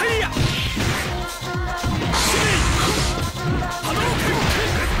 See ya!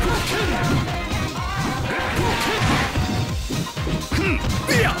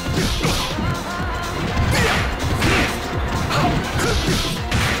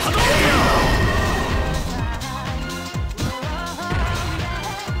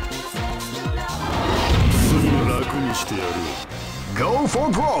 Go for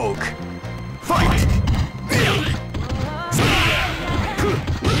broke! Fight!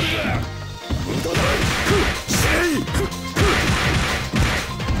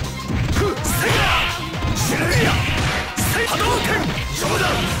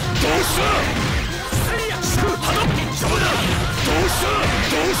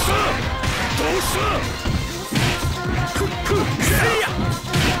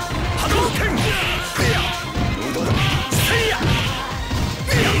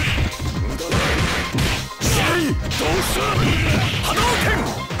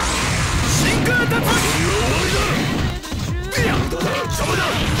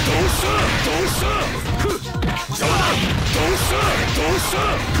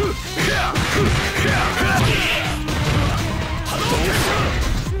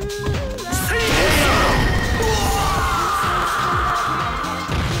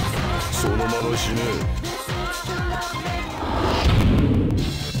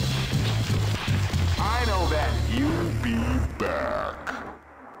 I know that you'll be back.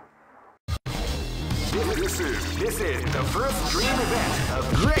 This is the first dream event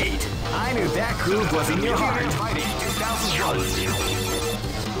of Great! I knew that groove was in your heart. Fighting 2001.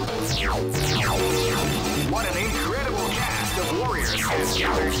 What an incredible cast of warriors has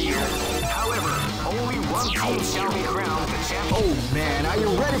gathered here. However, one team shall be crowned the champion. Oh man, are you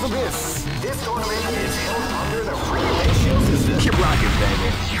ready for this? This tournament is held under the free ratio system. Keep rocking, baby.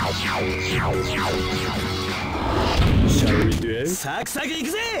 Shall we do it? サクサクい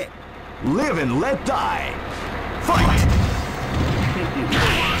くぜ! Live and let die. Fight!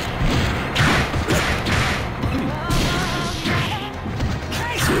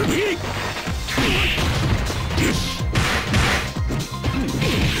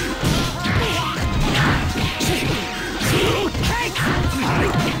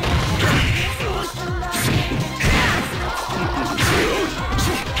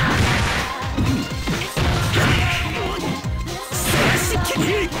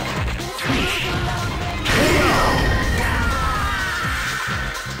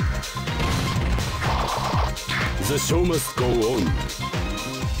 The show must go on.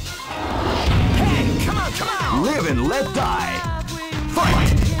 Hey, come on, come on! Live and let die.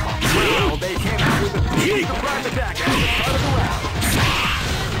 Fight! Well, they came out with a surprise attack at the start of the round.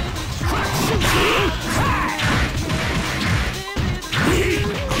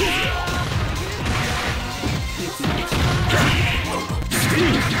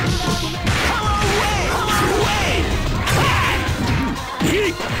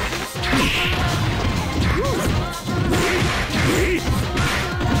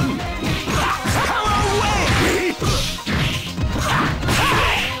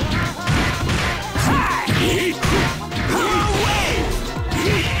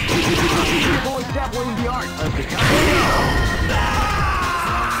 The art of the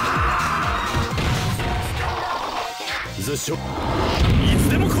The show.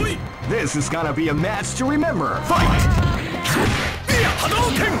 This is gonna be a match to remember. Fight!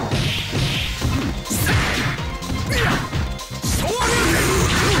 Hadouken!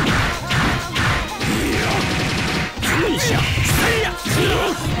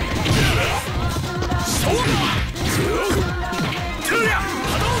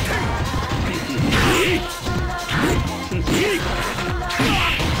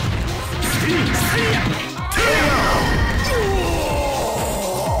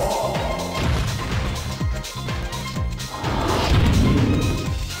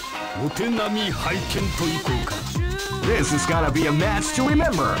 This is gonna be a match to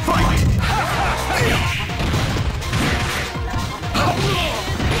remember. Fight!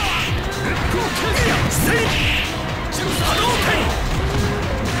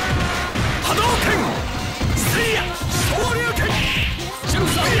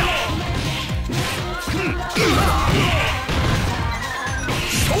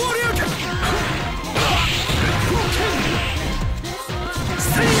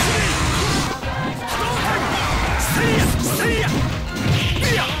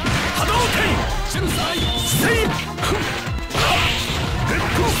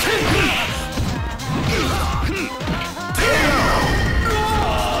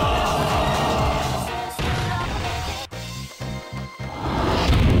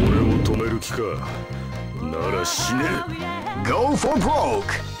 Go for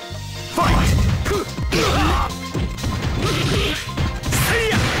broke! Fight!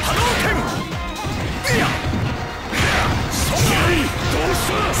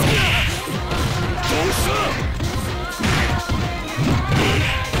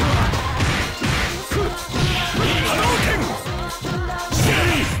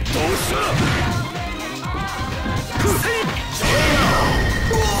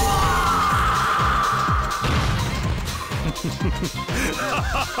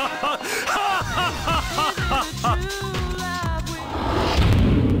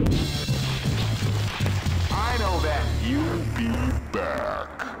 I know that you'll be back.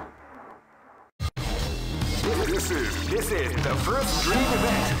 This is the first dream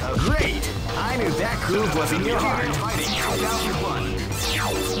event of Great! I knew that groove was in your heart. Fighting 2001.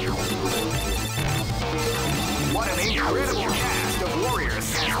 What an incredible cast of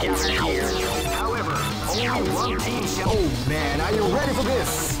warriors has gathered here. However, only one team shall... Oh man, are you ready for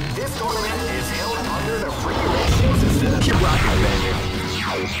this? This tournament is held under the free ratio system. Keep rocking, baby.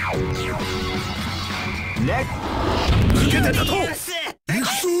 Next.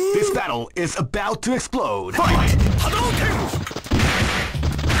 This battle is about to explode. Fight! Hadouken!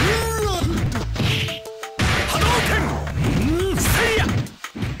 Seiya!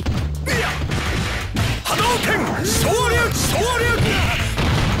 Hadouken! Shoryuken! Shoryuken!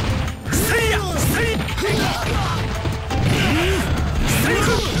 Seiya! Seiya!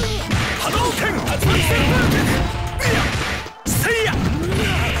 Hadouken! Seiya!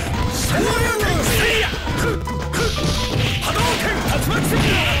 Shoryuken! Seiya! Hadouken!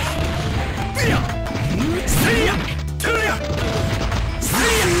 Seiya! Seiya!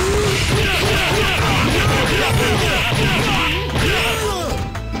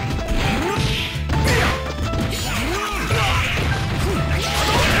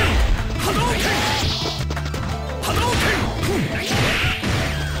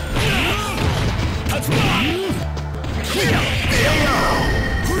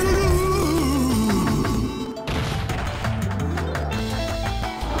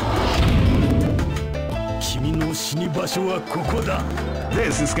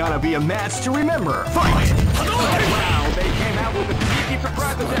 This is gonna be a match to remember. Fight! Wow, they came out with a sneaky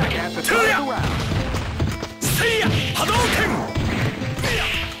surprise attack at the start of the round.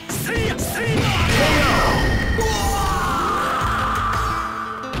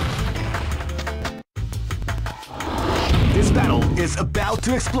 This battle is about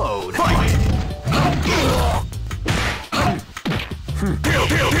to explode. Fight! Feel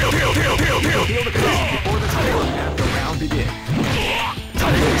the calm before the storm as the round begins.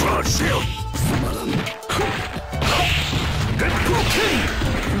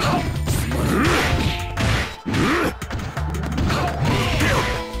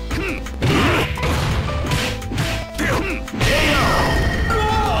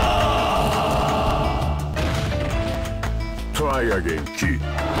 Try again, kid.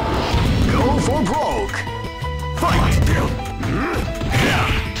 Go for broke. Fight!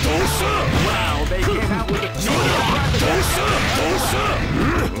 Wow, they came out with a sneaky surprise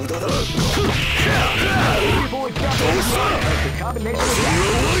LeeBoy got the combination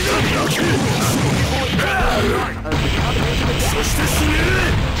attack.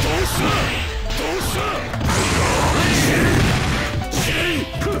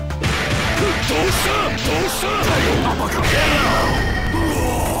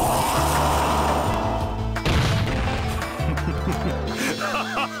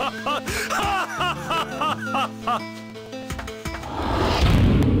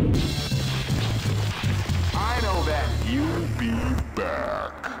 I know that you'll be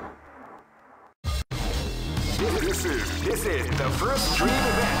back. This is the first dream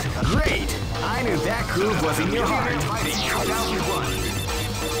event. Great! I knew that groove was in your heart. Fighting 2001.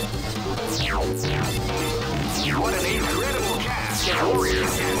 What an incredible cast of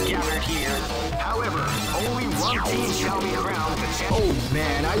warriors has gathered here. However, only one team shall be crowned the champion. Oh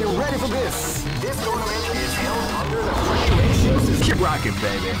man, are you ready for this? This tournament is held under the free ratio system. Keep rocking,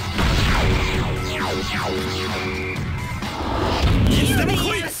 baby.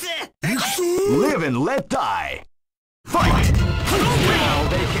 Live and let die. Fight! Now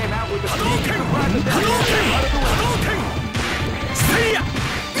they came out with a sneaky surprise attack.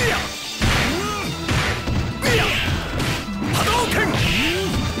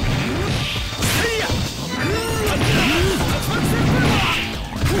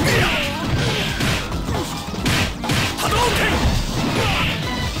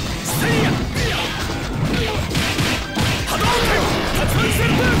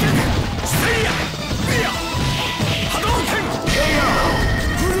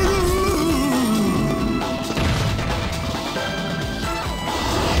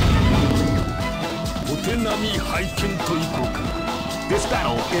 This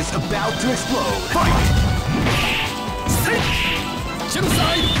battle is about to explode. Fight!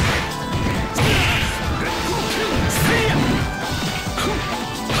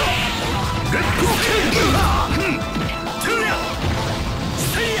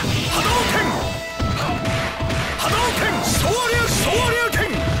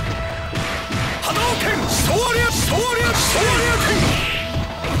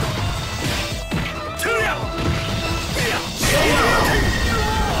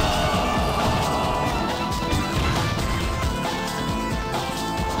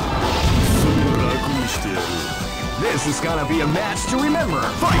 This is gonna be a match to remember.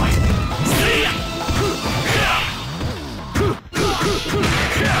 Fight!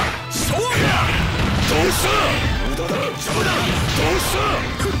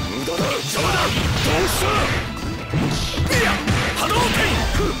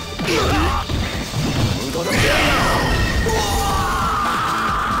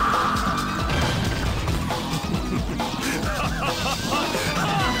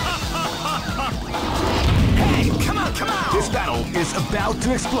 This battle is about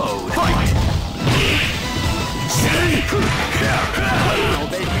to explode. Fight! Now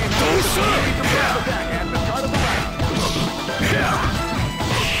they came out with a sneaky surprise attack at the start of the round.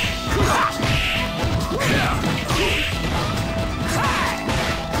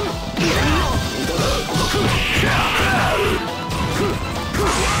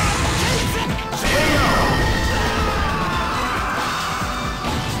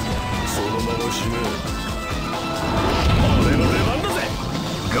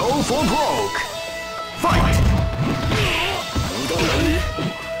 Go for broke. Fight!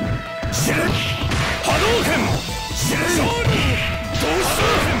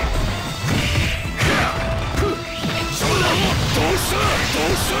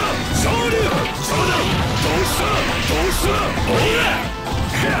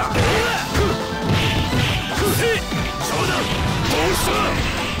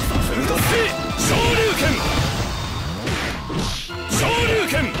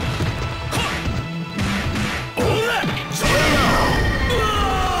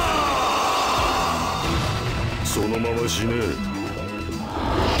 まま死ね。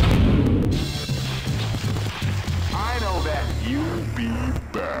 I know that you'll be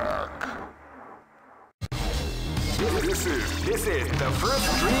back. This is the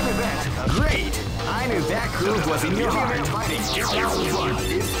first dream event. Great! I knew that groove was in your heart. Fighting 2001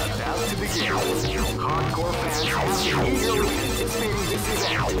 is about to begin. Hardcore fans have been eagerly anticipating this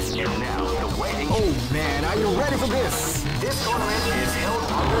event. And now the waiting. Oh man, are you ready for this? This tournament is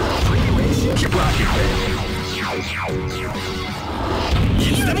held under the free ratio. Keep rocking, baby.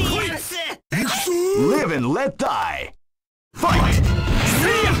 Live and let die. Fight!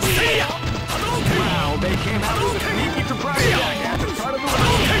 See ya! See ya! Wow, they came out with a sneaky surprise attack at the start of the round.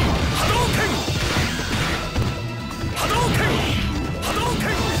 Hadouken! Hadouken!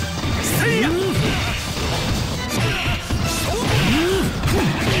 Hadouken! See ya! Hadouken!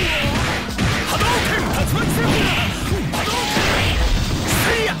 Hadouken!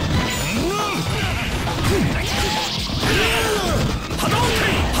 See ya! Hadouken!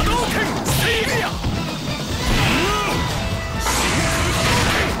 Hadouken! See ya!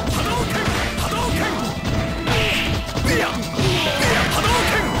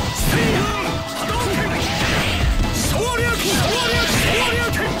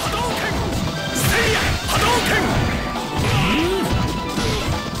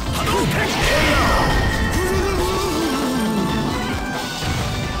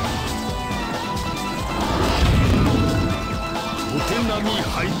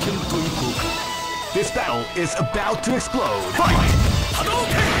 This battle is about to explode. Fight!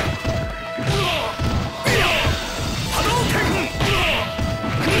 Hadouken! Hadouken!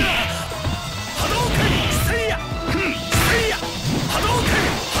 Hadouken! See ya! See ya! Hadouken!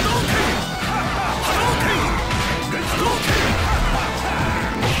 Hadouken! Hadouken! Hadouken!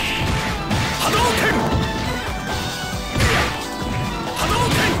 Hadouken!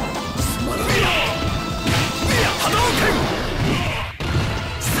 Hadouken! Hadouken! See ya! Hadouken!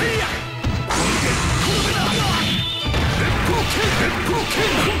 See ya! Hadouken!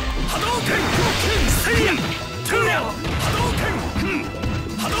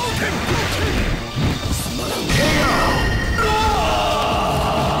 Hadouken!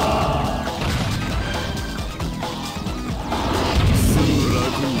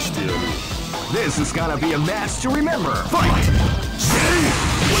 This is gonna be a match to remember. Fight!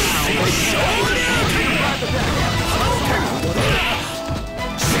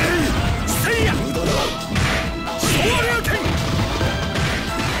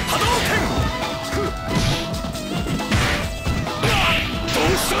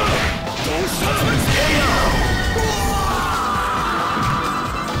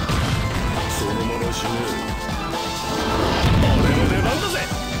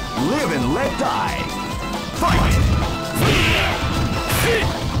 Live and let die. Fight!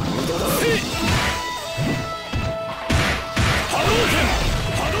 Hadouken!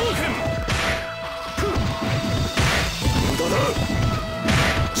 Hadouken!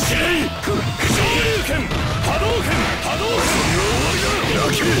 Hadouken! Hadouken! Hadouken!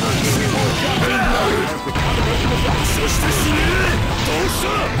 そして死ね！どうした？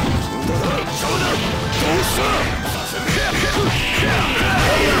そうだ！どうした？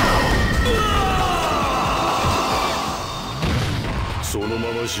その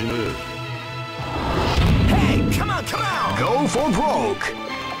まま死ね。 Hey, come on, come on! Go for broke!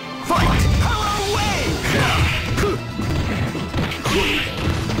 Fight! Power wave!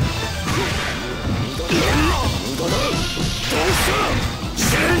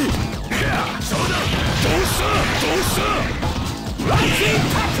 Rising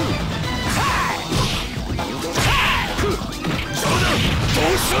tattoo!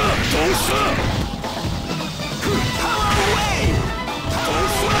 Power wave! Power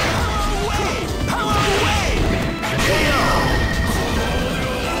wave! Power wave!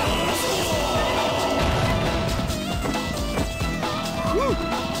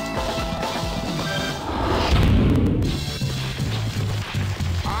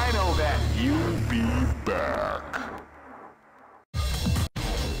 I know that you'll be back.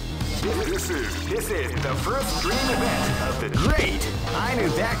 This is the first dream event of the great. I knew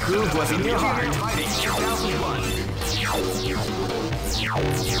that groove was in your heart. Fighting 2001.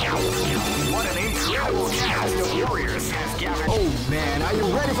 What an incredible cast of warriors has gathered. Oh man, are you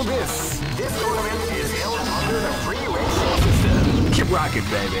ready for this? This tournament is held under the free ratio system. Keep rocking,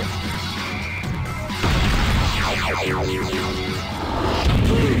 baby.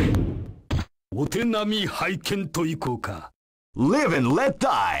 Live and let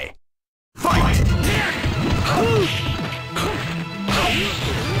die. Fight!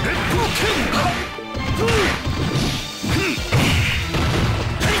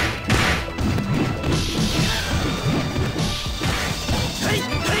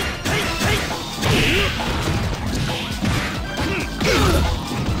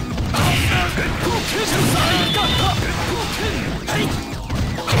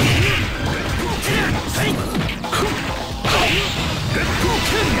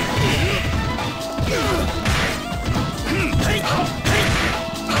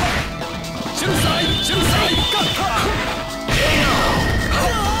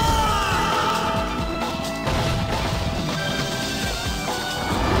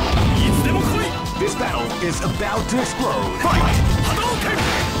 is about to explode. Fight! Hadouken!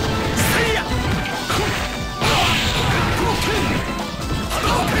 See ya! Hadouken!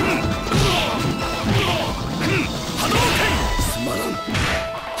 Hadouken! Hadouken! Smaran!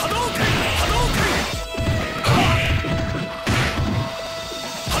 Hadouken! Hadouken!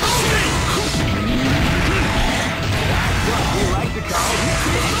 We like the call.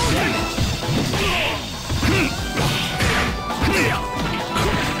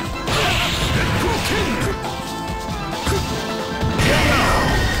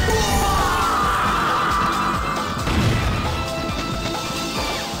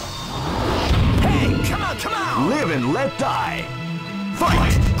 Come on! Live and let die.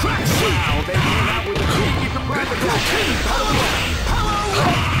 Fight! Crash! Wow, they came out with a sneaky surprise attack.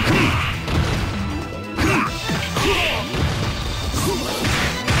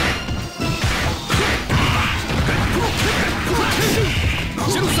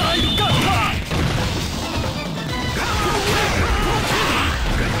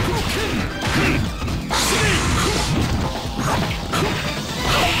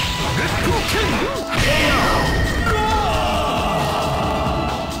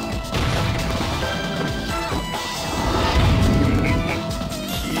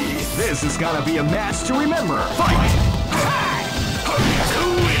 This is gonna be a match to remember. Fight!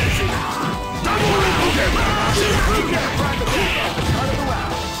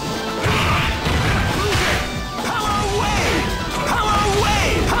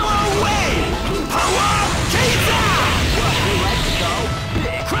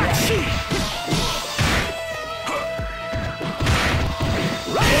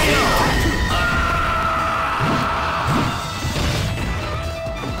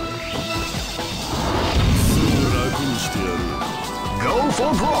 Go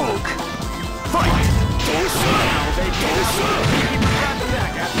for broke! Fight! Now they keep the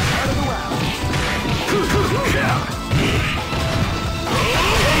back at the start of the round.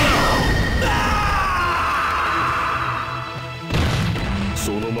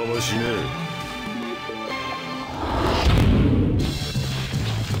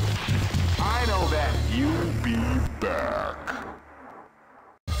 I know that you'll be back.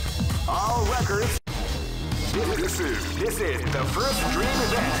 All records. This is the first dream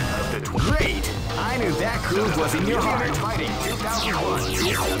event of the Great! I knew that groove was in your heart. Fighting 2001 is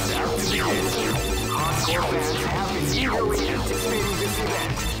about to begin. Hardcore fans have been eagerly anticipating this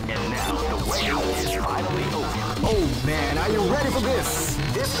event, and now the wait is finally over. Oh man, are you ready for this?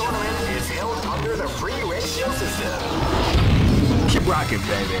 This tournament is held under the free ratio system. Keep rocking,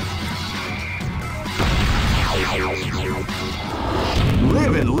 baby.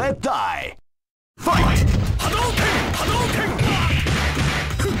 Live and let die. Fight! Hadouken! Hadouken!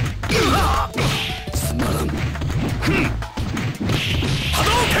 Smaran!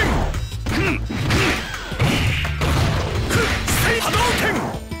 Hadouken! Say Hadouken!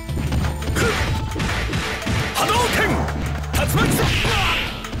 Hadouken! Tatsumaki!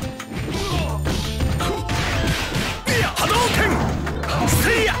 Hadouken!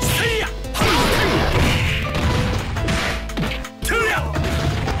 See ya! See ya! Hadouken! Tuya!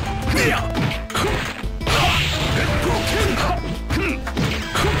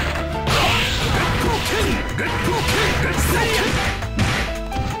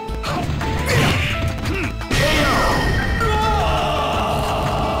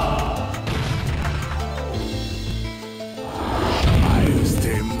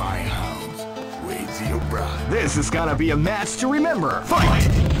 This is gonna be a match to remember. Fight!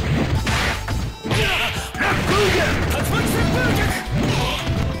 Hadouken!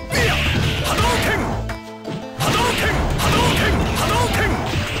 Hadouken! Hadouken! Hadouken! Hadouken!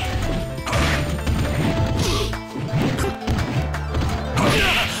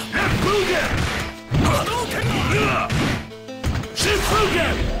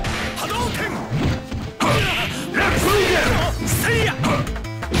 Shifugen! Hadouken! Hadouken! See ya!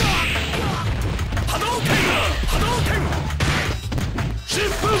 Hadouken! Hadouken!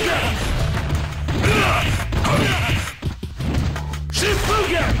 Shifugen!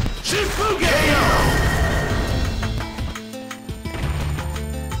 Shifugen! Shifugen!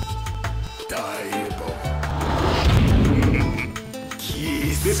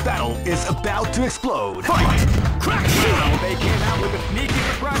 This battle is about to explode. Fight! Crack! Now they came out with a sneaky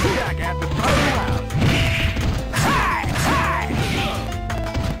surprise attack at the start of the round. Hi! Hi!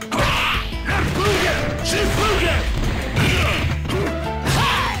 Shifugen!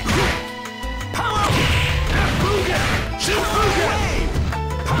 Hi! Power! Shifugen!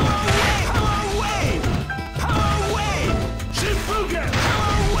 Power wave! Power wave! Power wave! Shifugen!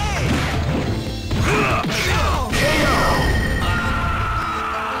 Power wave! KO!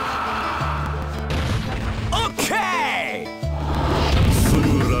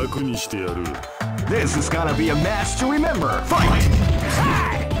 してやる。 This is gonna be a match to remember. Fight!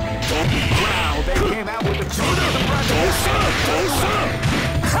 Wow, they came out with the choke in the front.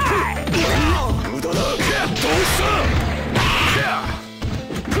 無駄だ。どうした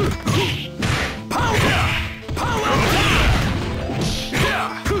パワーパワー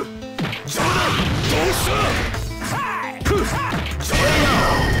冗談どうした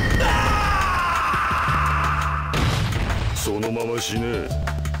そのまま死ねえ。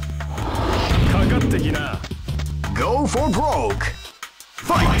かかってきな。 Go for broke.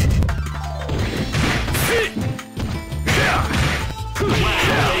 Fight!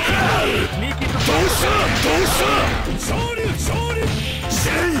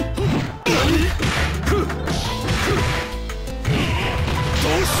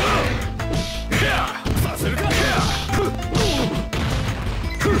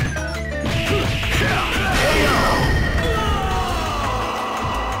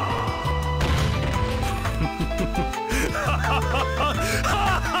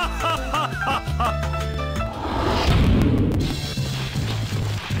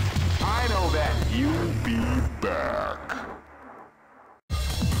 I know that you'll be back.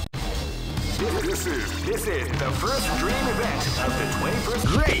 This is the first dream event of the 21st.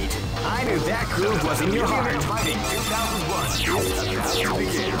 Great! I knew that groove was in your heart. Fighting 2001 is about to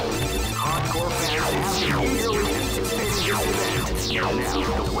begin. Hardcore fans have been eagerly anticipating this event.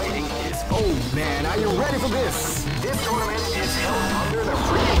 Now the waiting is. Oh man, are you ready for this? This tournament is held under the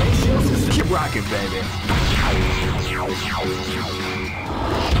free ratio system. Keep rocking, baby.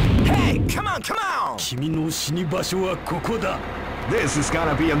 Hey, come on, come on! 君の死に場所はここだ。 This is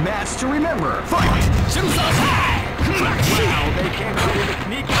gonna be a match to remember. Fight! Wow, they came out with a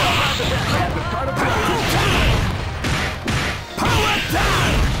sneak around the back at the start of the power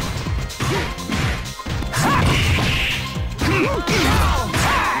down!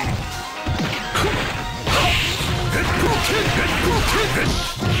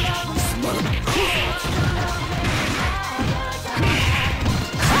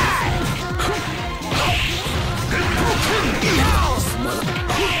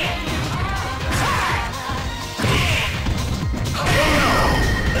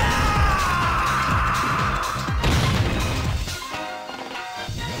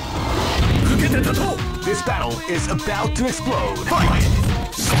 This battle is about to explode. Fight!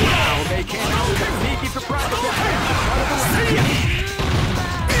 Wow, they came out with a sneaky surprise attack at the start of the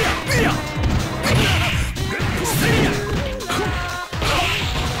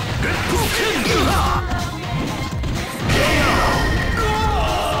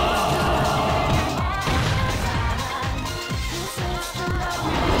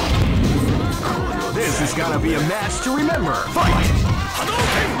This is gonna be a match to remember. Fight!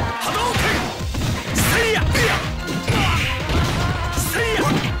 Hadouken! Hadouken! Seiya! Seiya!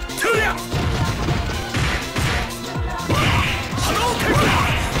 Tuya! Hadouken!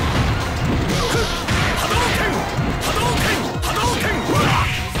 Hadouken! Hadouken! Hadouken!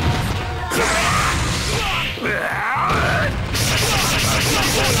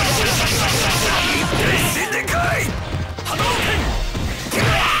 Hadouken!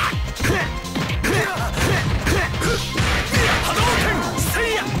 Hadouken!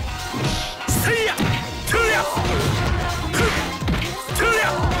 Seiya! Seiya! Tuya!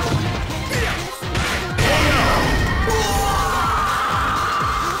 Tuya!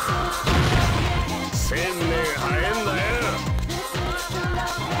 1000年早えんだよ。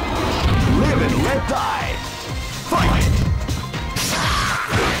 Live and let die. Fight!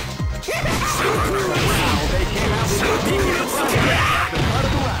 Wow, they came out with a sneaky surprise attack at the start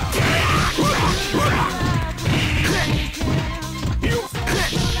of the round.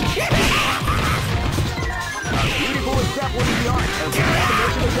 A beautiful step was the art of the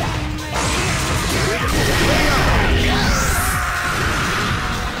combination attack.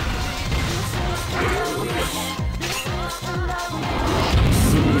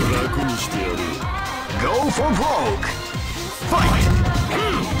 すぐ楽にしてやる。 Go for broke. Fight!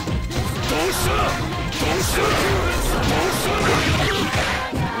 どうしたどうしたどうした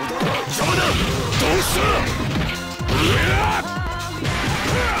邪魔だどうしたうわっ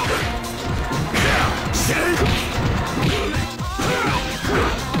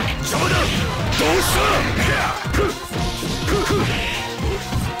邪魔だどうした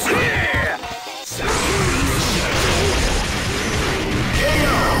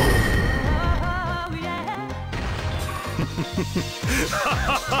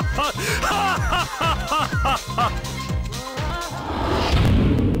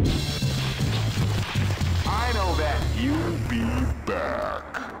I know that you'll be back.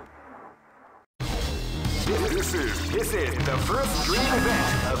 This is the first dream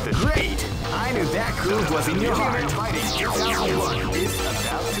event of the great. I knew that groove was in your heart. Fighting 2001 is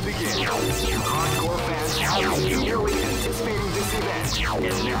about to begin. Hardcore fans have been eagerly anticipating this event,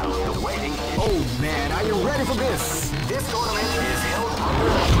 and now the waiting. Oh man, are you ready for this? This tournament is held under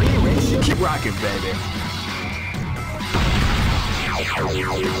the free ratio. Keep rocking, baby.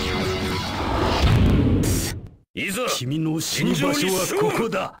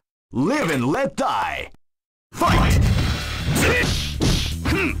 Live and let die. Fight!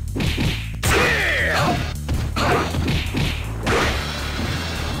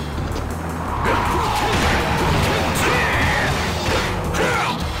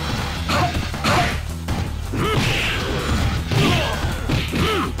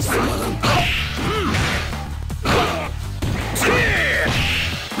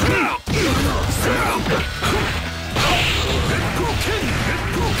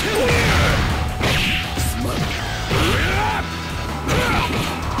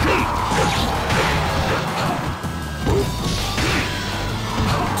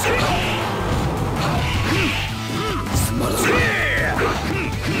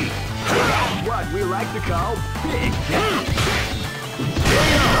 What we like to call Big Bang.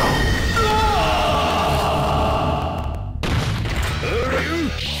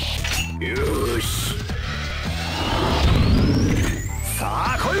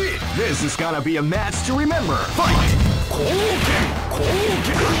 This is gonna be a match to remember. Fight!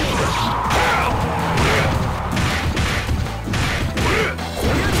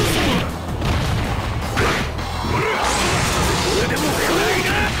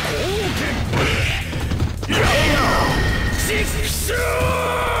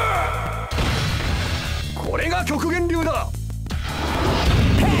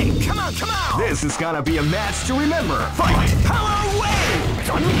 Hey, come on, come on! This is gonna be a match to remember. Fight! Power wave!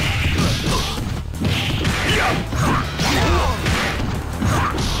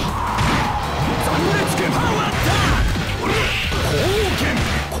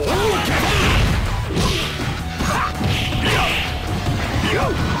 Power attack!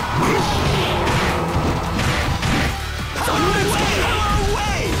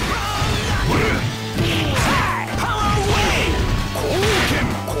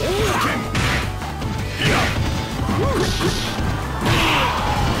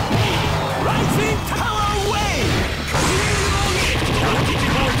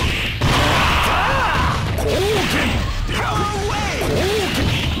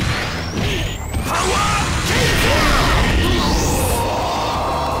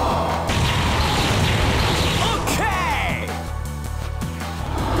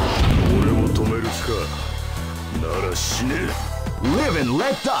 Live and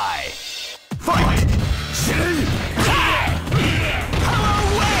let die. Fight! Power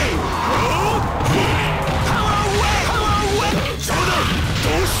wave! Power wave! Power wave!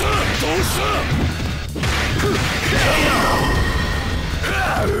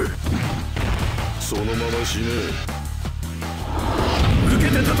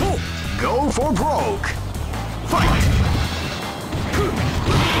 Go for broke. Fight!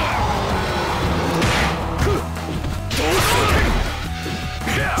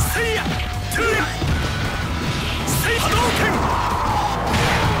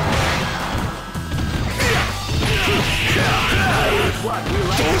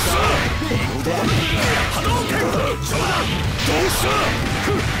 What we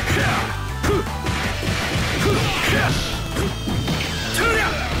like to call Big Daddy.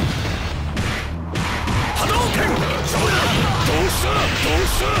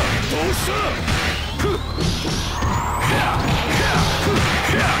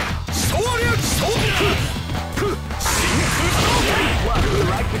 What we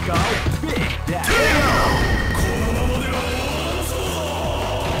like to call Big Daddy.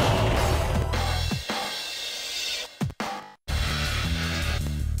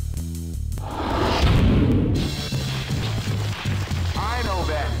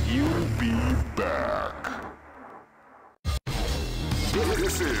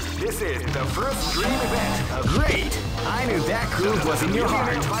 This is the first dream event of great. I knew that groove was in your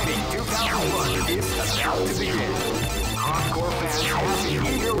heart. Fighting 2001 is about to begin. Hardcore fans have been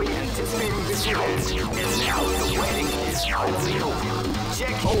eagerly anticipating this event, and now the waiting is finally over.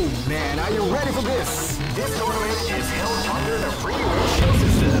 Check. Oh man, are you ready for this? This tournament is held under the free ratio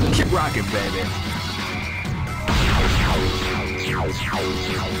system. Keep rocking, baby.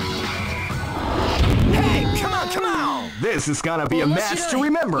 Hey, come on, come on! This is gonna be a match to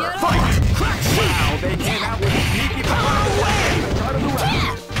remember. Fight! Wow, they came out with a sneaky power wave! Start of the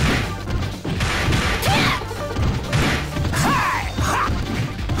round.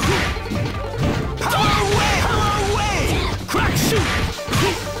 Power wave! Power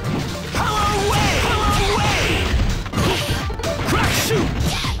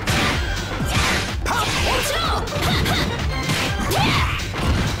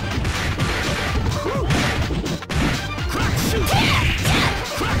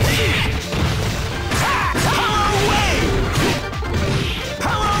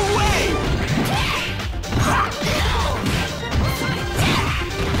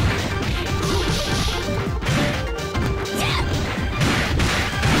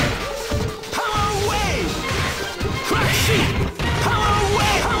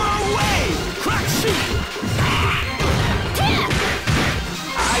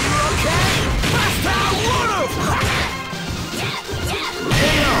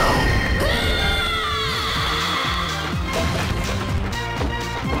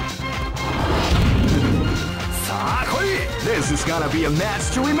is gonna be a match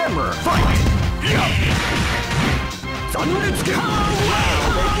to remember. Fight! Zanretsuken!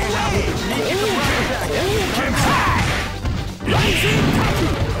 Wow, they came out with a sneaky surprise attack. Rising Taku!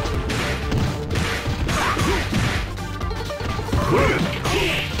 Kouken!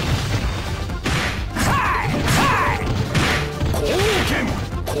 Kouken!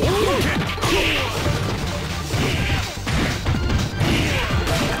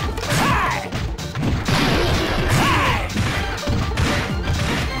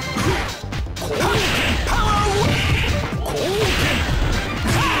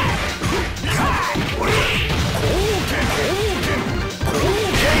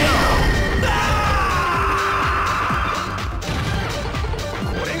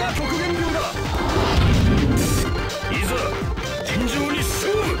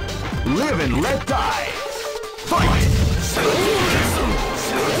 Live and let die. Fight!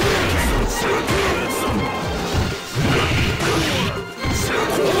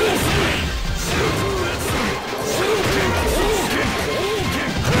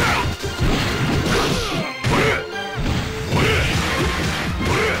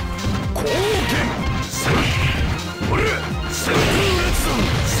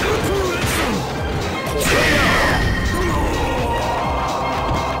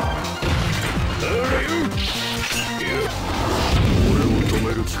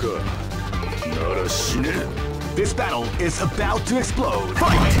 This battle is about to explode.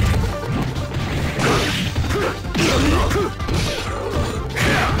 Fight!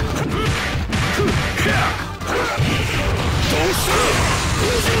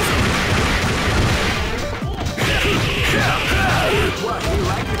 What, you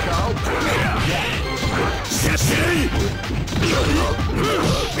like to go?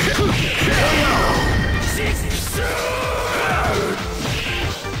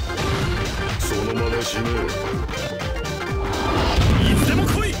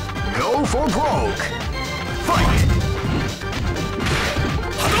 Go for broke. Fight!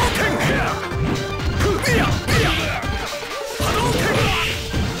 Hadouken!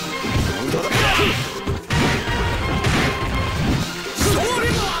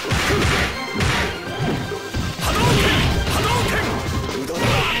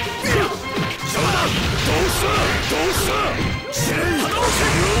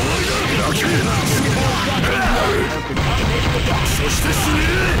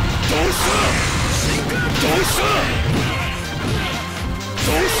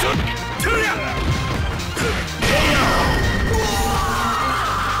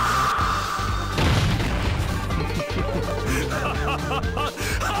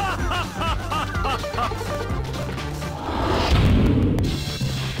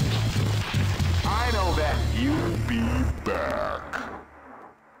 I know that you'll be back.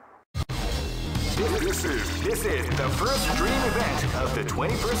 This is the first dream event of the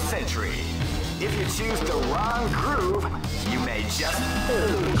 21st century. If you choose the wrong groove, you may just...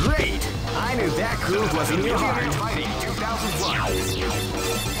 Great! I knew that groove was in your heart. Fighting 2001.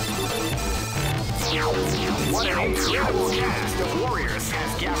 What an incredible cast of warriors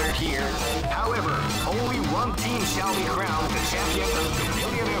has gathered here. However, only one team shall be crowned the champion of the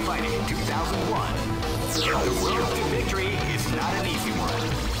Millionaire Fighting 2001. The road to victory is not an easy one.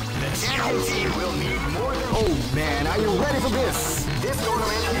 The champion team will need more than... Oh man, are you ready for this? This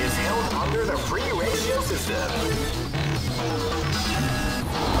tournament is held under the free ratio system.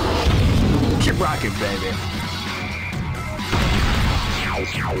 Keep rocking, baby.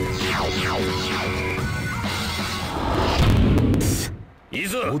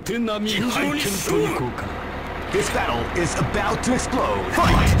 This battle is about to explode.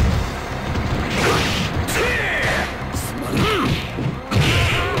 Fight!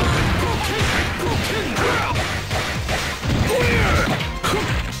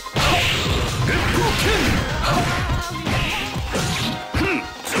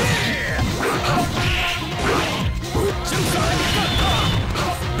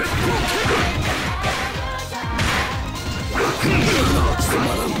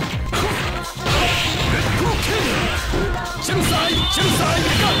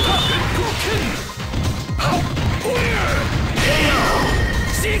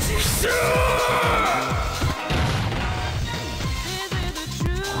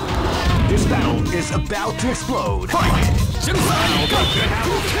 This battle is about to explode. Fight! You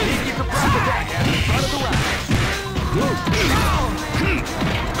can press attack at the front of the round.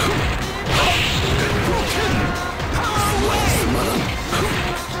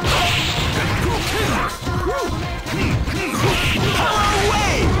 Power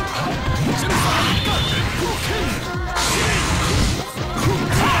away!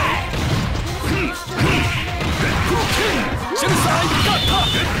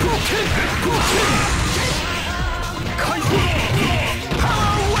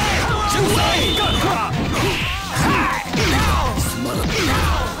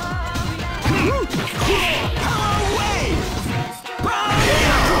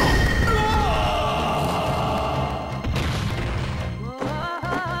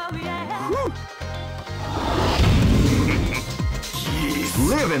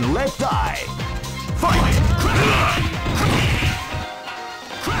 Live and let die. Fight!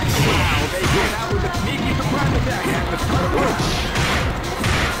 Wow, they get out with a sneaky surprise attack at the start of work.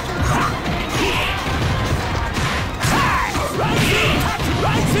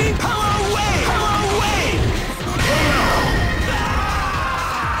 Rising! Power away! Power away!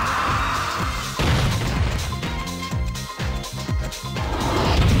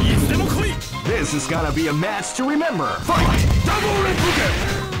 This is gonna be a match to remember. Fight! Double Repugate!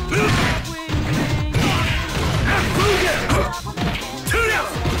 Tuya!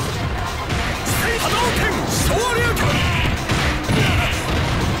 Hadouken! Shoryuken!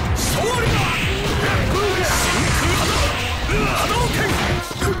 Shoryuken! Hadouken!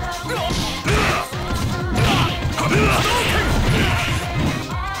 Hadouken!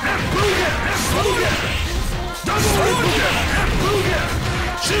 Shoryuken! Double Repugate!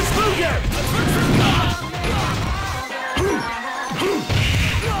 Shifugen!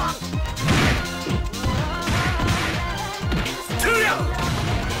 Tuya!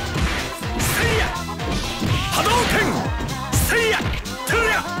 Seiya! Hadouken! Seiya!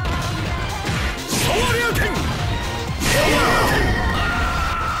 Tuya! Shoryuken! Shoryuken!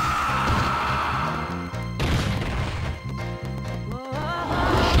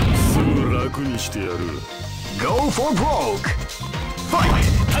 Go for broke. Fight!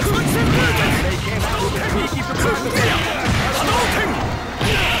 They came out with a sneaky surprise attack. Hadouken!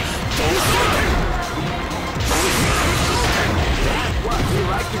 That's what we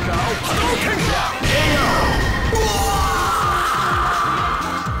like to call Hadouken!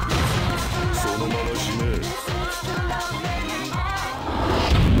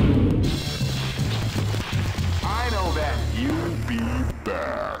 I know that you'll be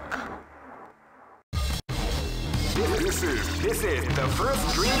back. This is the first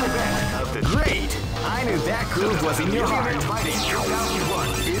dream event of the great. I knew that groove was in your heart. Fighting 2001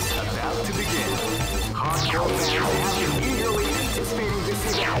 is about to begin. Hardcore fans have been eagerly anticipating this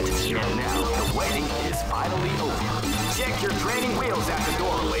event, and now the waiting is finally over. Check your training wheels at the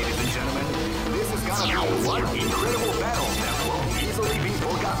door, ladies and gentlemen. This is gonna be one incredible battle that won't easily be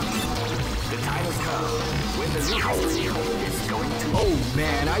forgotten. The time has come when the new history is going to. Oh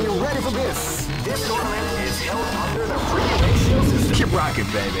man, are you ready for this? This tournament is held under the free ratio system. Keep rocking,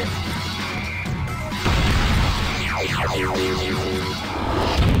 baby. Hey,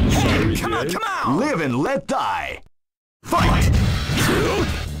 come on, come on! Live and let die. Fight!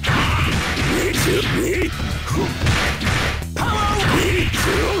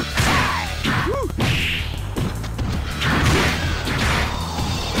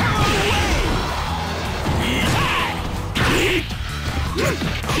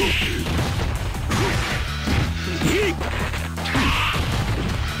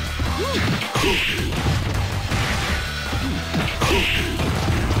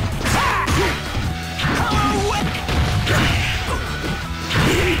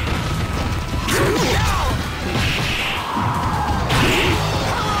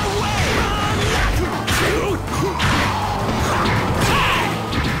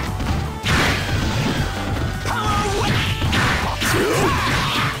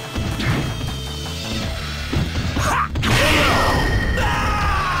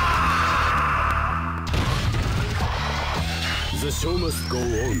 The show must go on.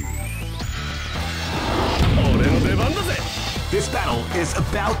 This battle is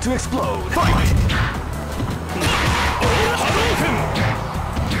about to explode. Fight! Hadouken!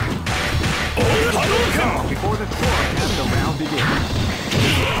 Hadouken! Before the score and the round begins.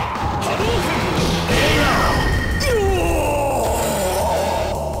 Hadouken!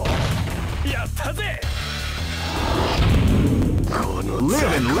 Yattaze!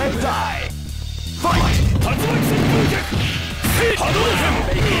 Live and let die. Fight! Hadouken! They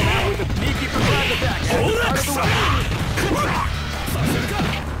came out with a sneaky surprise attack at the start of the round.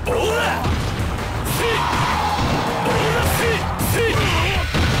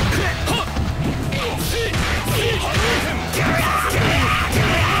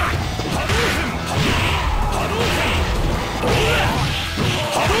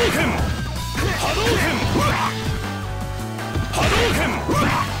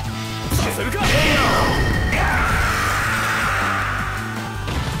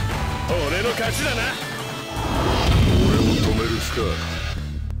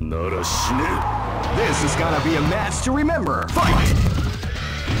 なら死ね。 This is gonna be a match to remember. Fight!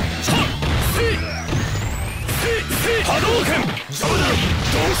 波動拳。邪魔だ。ど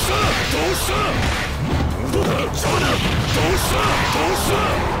うしたどうした。どうだ邪魔だ。どうしたどうし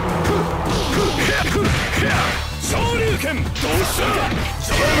た。昇竜拳。どうした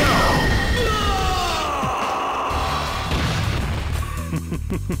邪魔だ。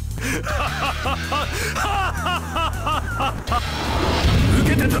受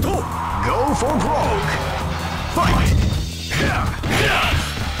けてたと。 Go for broke! Fight!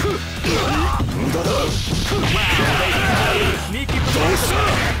 無駄だ。どうした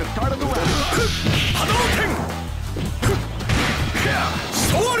波動拳。昇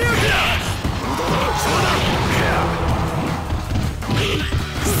竜拳。無駄だ邪魔だ。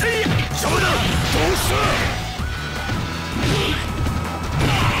せいや邪魔だ。どうした。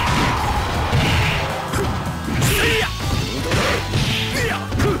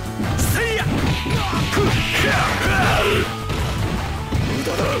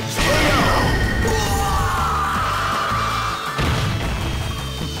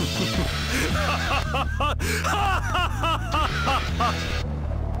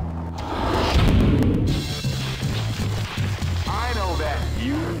I know that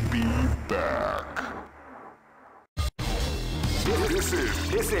you'll be back.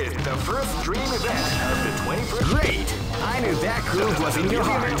 This is the first dream event of the 21st. Great! I knew that groove was in your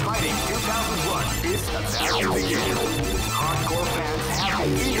heart. Fighting 2001 is about to begin. Hardcore fans have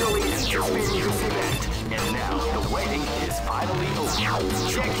been eagerly anticipating this event, and now the waiting is finally over.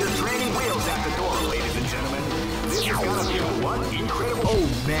 Check your training wheels at the door, ladies and gentlemen. This is gonna be one incredible. Oh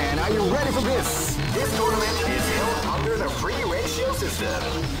man, are you ready for this? This tournament is held under the free ratio system.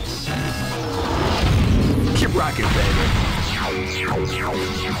 Keep rocking, baby.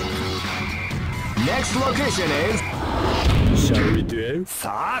 Next location is Shall we do?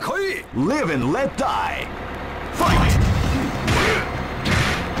 さあ来い Live and let die. Fight!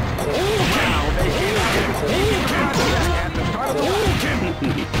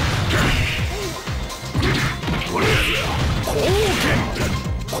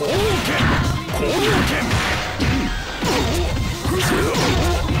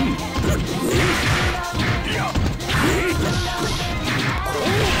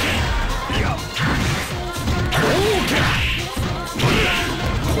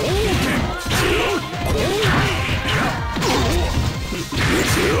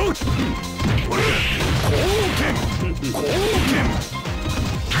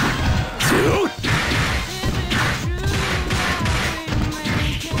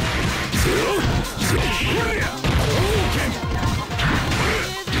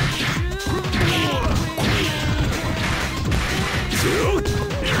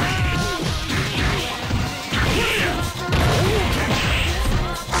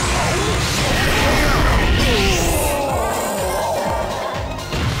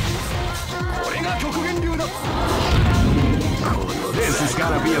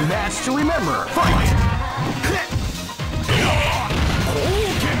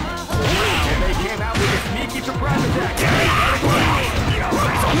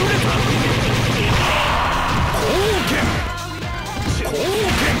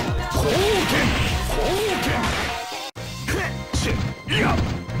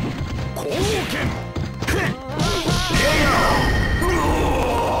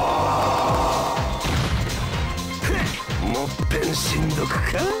 もっぺんしんど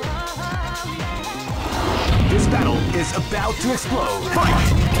くか。 This battle is about to explode. Fight!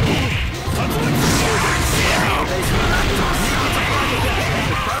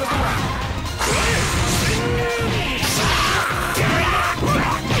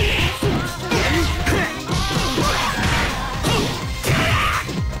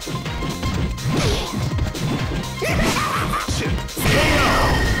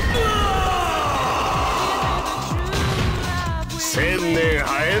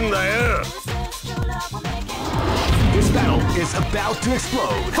 This battle is about to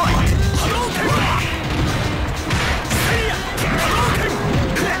explode. Fight!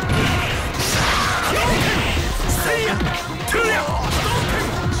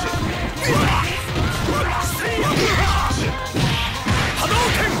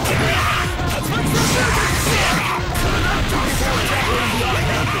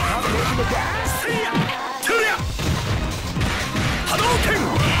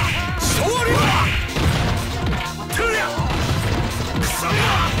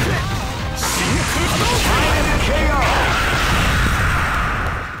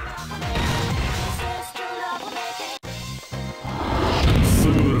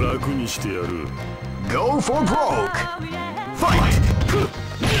 Go for broke.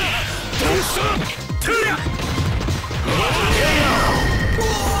 Fight!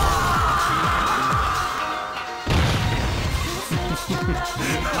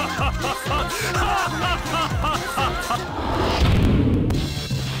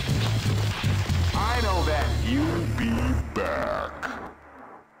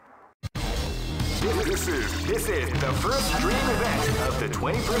 This is the first dream event of the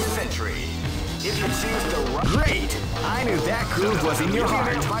 21st century. If you choose the right... Great! I knew that groove was in your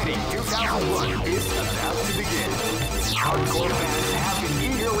heart. Fighting 2001 is about to begin. Hardcore fans have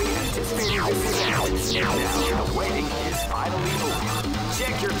been eagerly anticipating this event, and now the waiting is finally over.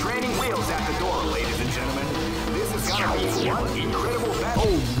 Check your training wheels at the door, ladies and gentlemen. This is gonna be one incredible battle.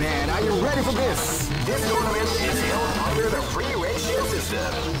 Oh man, are you ready for this? This tournament is held under the free ratio system.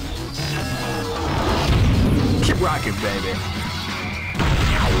 Keep rocking, baby.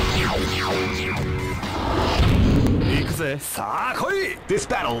 This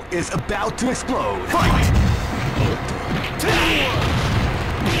battle is about to explode. Fight!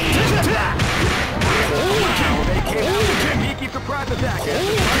 They came out with a sneaky surprise attack at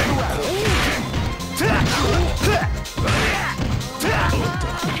the front of the round.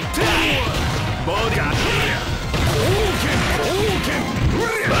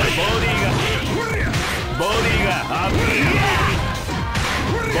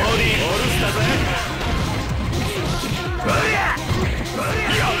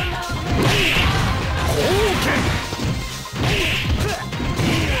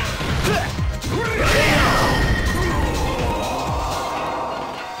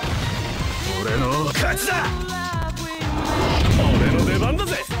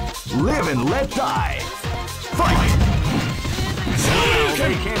 Live and let die. Fight!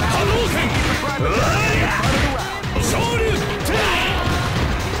 They came out with a sneaky surprise attack at the front of the round.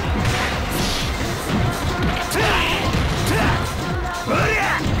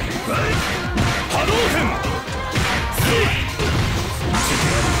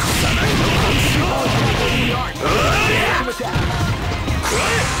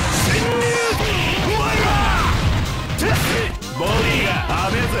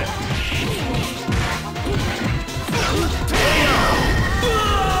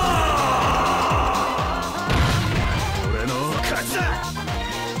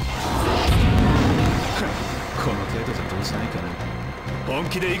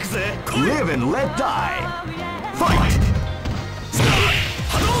 Live and let die. Fight!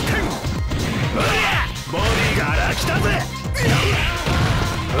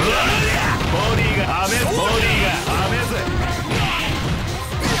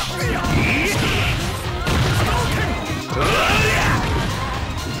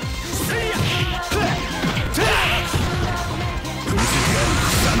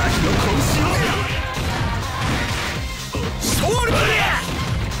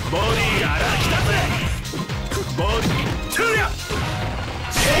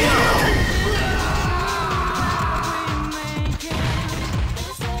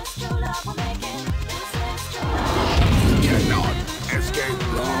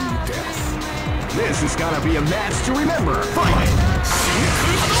 This is gonna be a match to remember. Fight!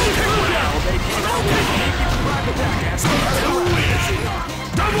 They came out with a sneaky surprise attack at the front of the round.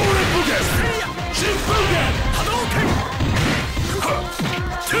 Double Refuges! Shinfugen! Hadouken!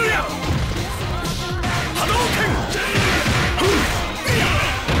 Tuya! Hadouken!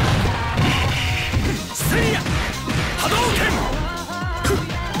 Seiya! Hadouken!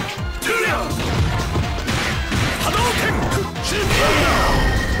 Tuya! Hadouken! Shinfugen!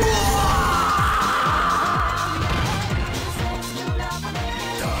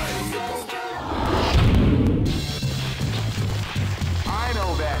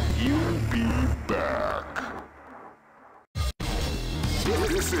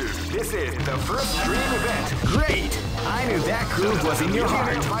 This is the first dream event. Great! I knew that groove was in your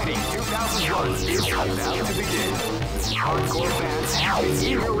heart. Fighting 2001 is about to begin. Hardcore fans have been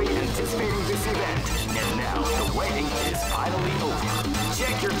eagerly anticipating this event, and now the waiting is finally over.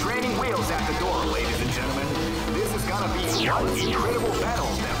 Check your training wheels at the door, ladies and gentlemen. This is gonna be one incredible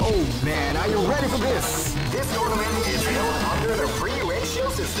battle. Oh man, are you ready for this? This tournament is held under the free ratio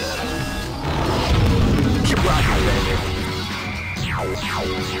system. Keep rocking, baby.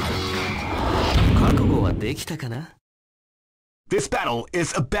 This battle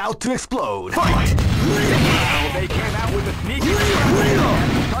is about to explode. Fight! They came out with a sneaky surprise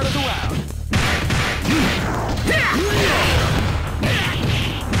at the start of the round.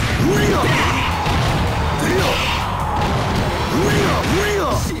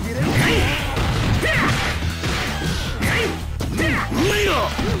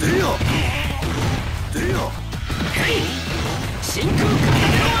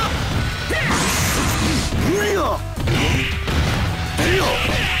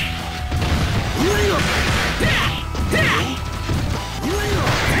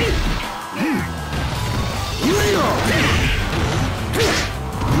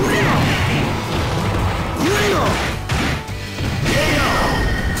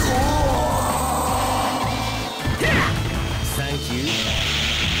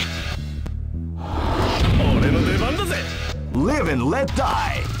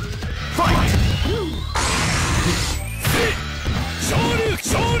 Fight! 昇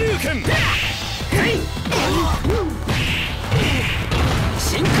竜拳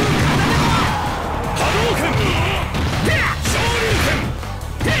真空波動拳昇竜拳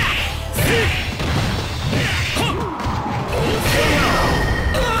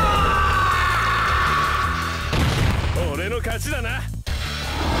俺の勝ちだな。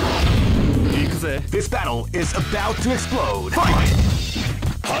行くぜ。 This battle is about to explode. Fight!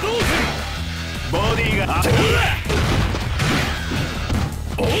 波動拳ボディがおら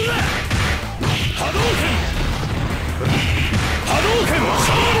おら波動拳昇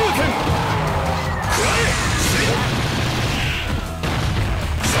竜拳食らえ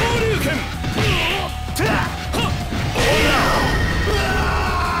昇竜拳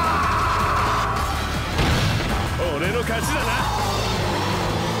俺の勝ちだな。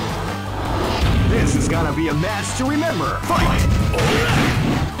 This is gonna be a match to remember. Fight! おら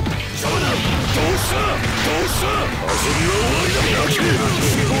邪魔だ。どうした遊びは終わり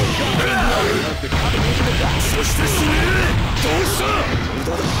だ。そして死ね。どうした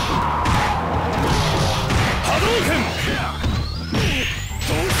波動拳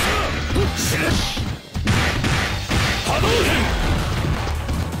どうした死ね。波動拳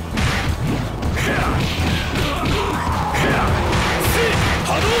波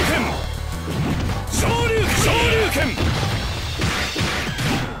動拳昇竜拳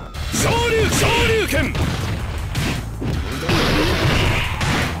昇竜拳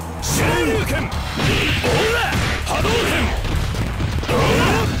昇竜拳おら波動拳おら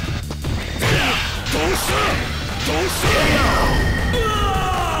どうした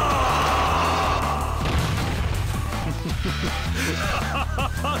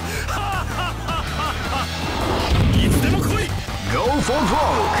いつでも来い。 Go for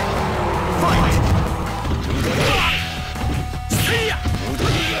broke! Fight! せいや波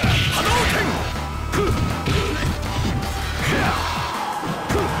動拳波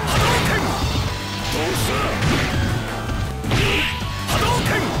動拳どうした波動拳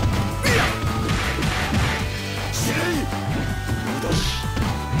いや死ねいやどうし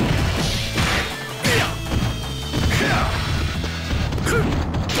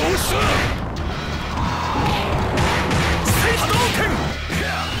た波動拳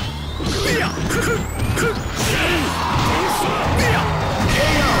いや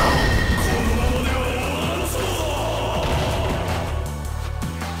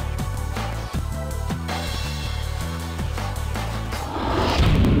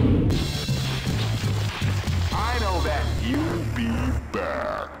I know that you'll be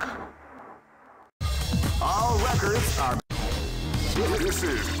back. All records are.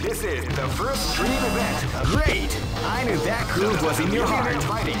 This is the first dream event. Great! I knew that groove was in your heart.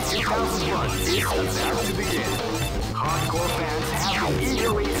 Fighting 2001 is about to begin. Hardcore fans have been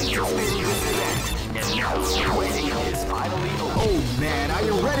eagerly anticipating this event, and now the waiting is finally over. Oh man, are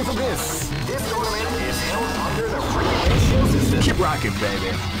you ready for this? This tournament is held under the free ratio system. Keep rocking,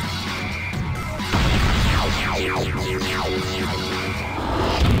 baby.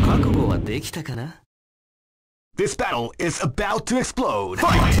 覚悟はできたかな。 This battle is about to explode.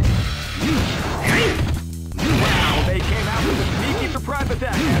 Fight! Wow, they came out with a sneaky surprise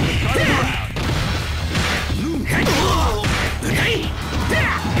attack at the start of the round.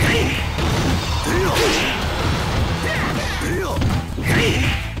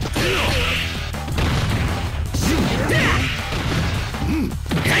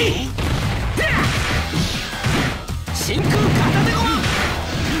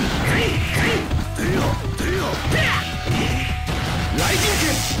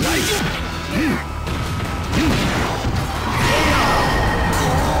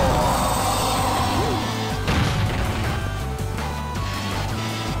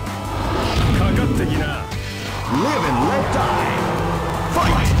 Live and let die.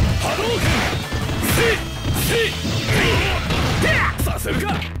 Fight! 波動拳させるか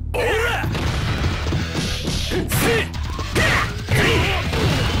おら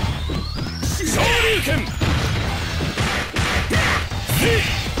昇竜拳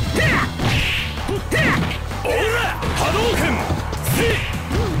おら波動拳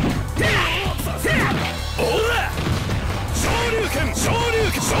おら昇竜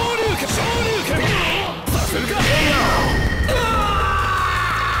拳させるか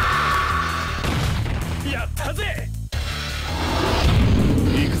やったぜ。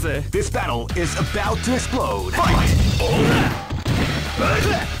 This battle is about to explode. Fight! お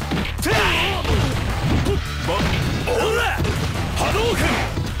ら波動拳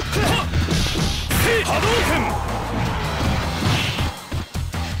波動拳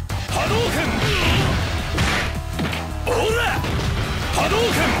波動拳おら波動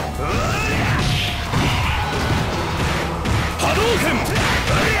拳波動拳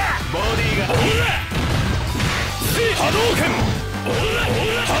ボディが波動拳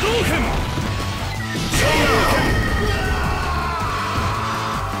波動拳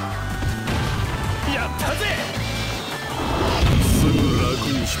やったぜすぐ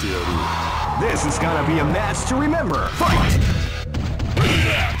楽にしてやる This is gonna be a match to remember. Fight!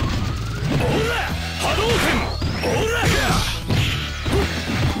 波動拳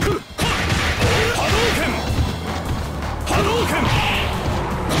波動拳波動拳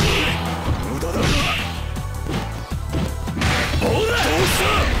無駄だどうした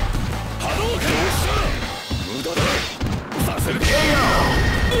波動拳無駄ださせるか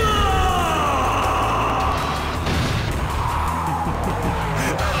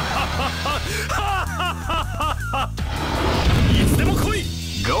いつでも来い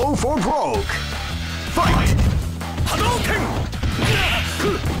Go for broke! Fight! 波動拳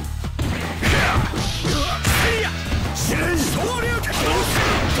試練昇竜拳どう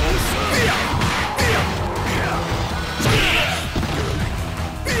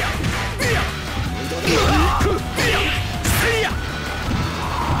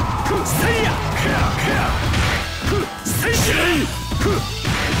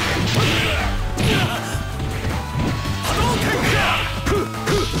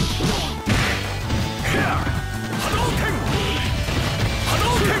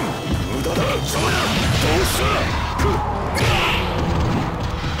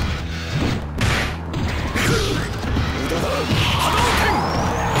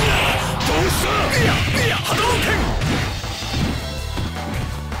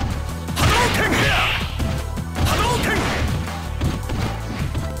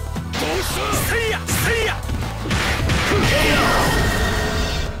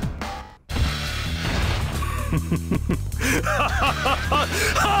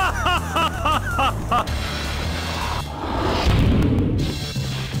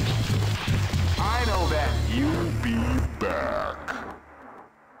I know that you'll be back.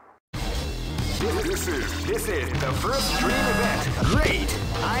 This is the first dream event. Great!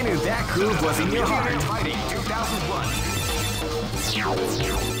 I knew that groove was in your heart. Fighting 2001.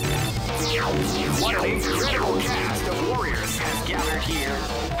 What an incredible cast of warriors has gathered here.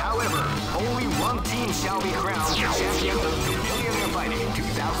 However, only one team shall be crowned champion of the Millionaire Fighting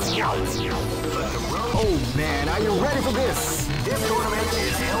 2001. But the road... Oh man, are you ready for this? This tournament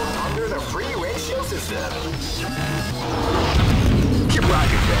is held under the free ratio system. Keep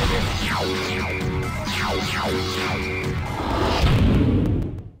rocking, baby.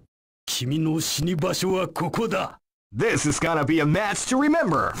 This is gonna be a match to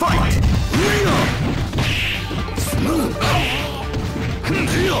remember. Fight!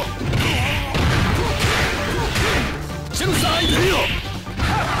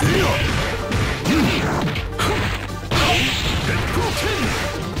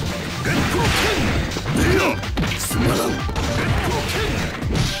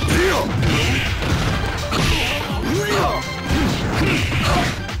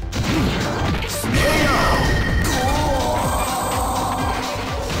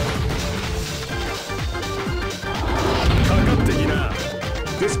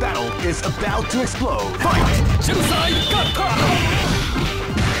 This battle is about to explode. Fight!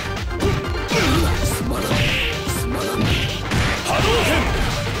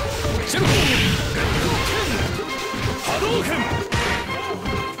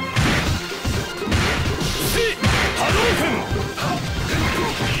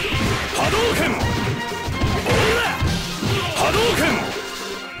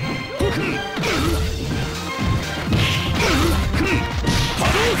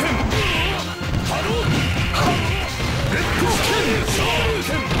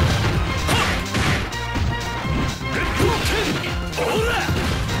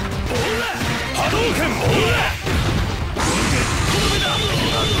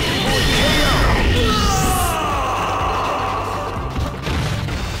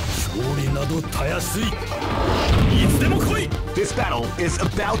 This battle is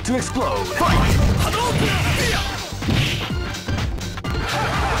about to explode. Fight!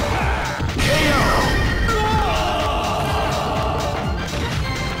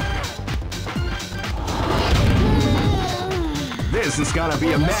 This is gonna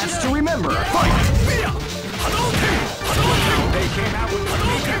be a match to remember. Fight! They came out with the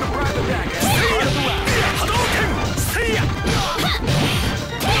private attack at the start of the round.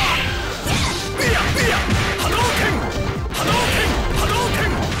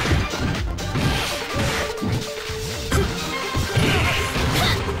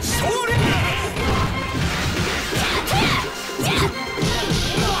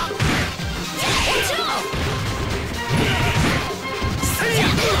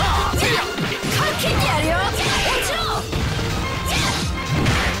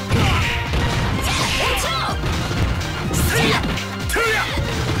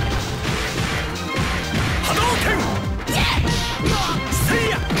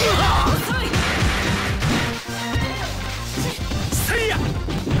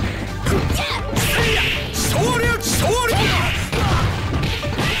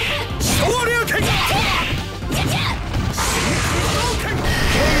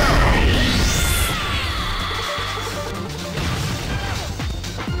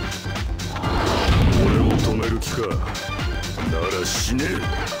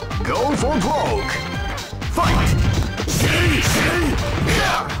 Go for broke. Fight.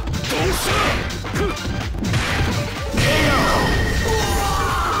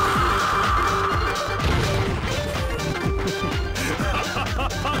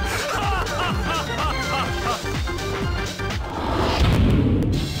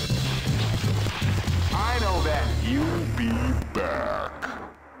 I know that you'll be back.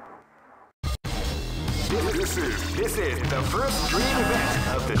 This is the first dream event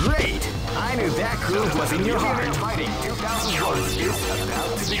of the Great! I knew that groove was in your heart. Fighting 2001 is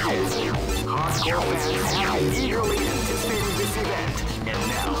about to begin. Hardcore fans have been eagerly anticipating this event, and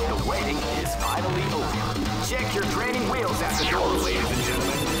now the waiting is finally over. Check your training wheels at the door, ladies and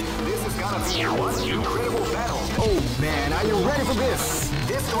gentlemen. This is gonna be one incredible battle. Oh man, are you ready for this?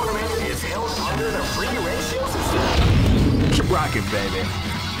 This tournament is held under the free ratio system. Keep rocking, baby.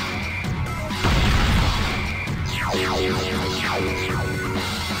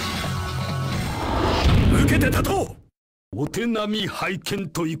 受けて立とう。お手並み拝見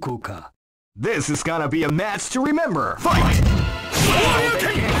といこうか。 This is gonna be a match to remember. Fight! 昇竜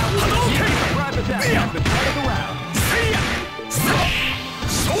拳、波動拳、ビヤ、せいや、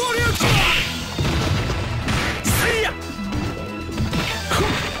昇竜拳、せいや、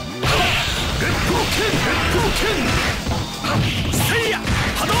烈風拳、せいや、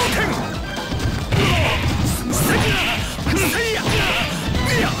波動拳。 せいや、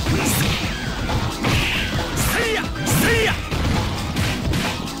ビヤ、せいや、せいや、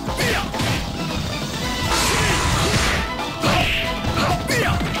ビヤ、ビヤ、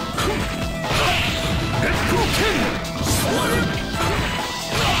烈風拳、昇竜、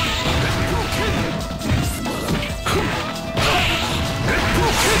烈風拳、烈風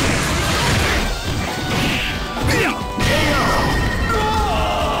拳、ビヤ。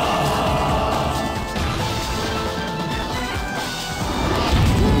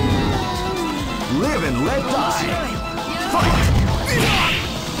 Live and let die. Fight!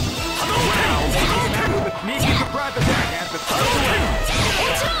 Need you surprise attack at the top.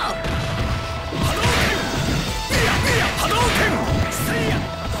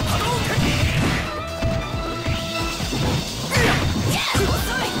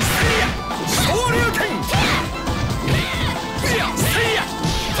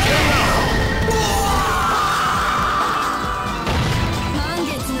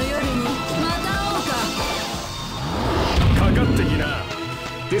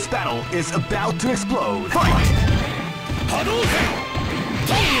 This battle is about to explode. Fight!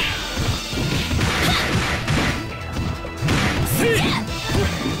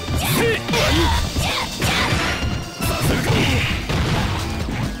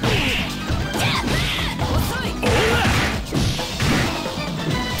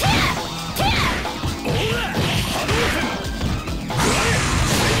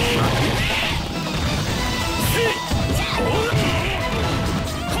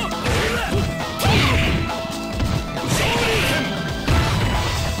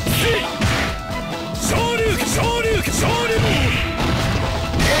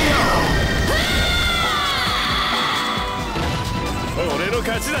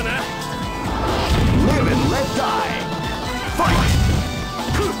 Live and let die. Fight!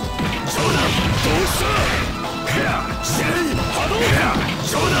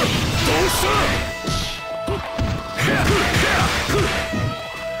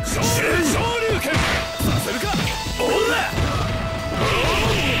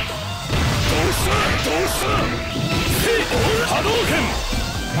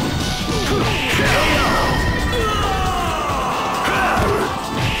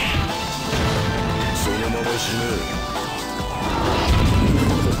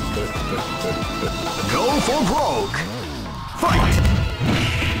 Go for broke. Fight!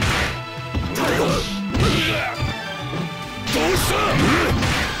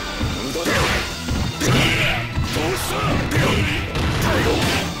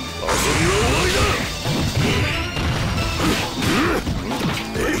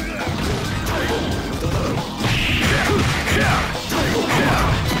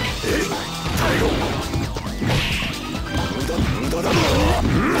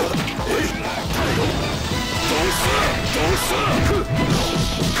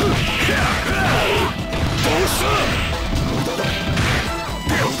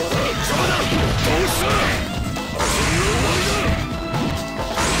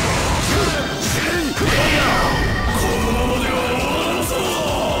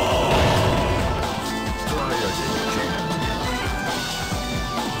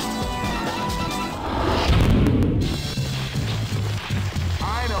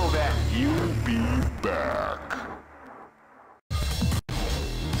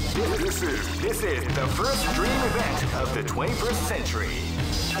 This is the first dream event of the 21st century.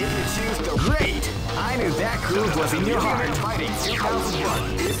 If you choose the great, I knew that groove was in your heart. Fighting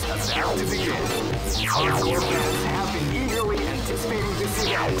 2001 is about to begin. Hardcore fans have been eagerly anticipating this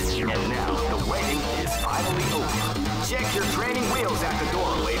event, and now the waiting is finally over. Check your training wheels at the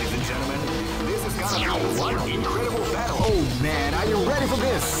door, ladies and gentlemen. This is gonna be one incredible battle. Oh man, are you ready for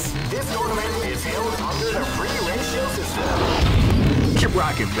this? This tournament is held under the free ratio system. Keep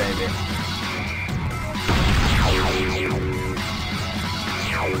rocking, baby.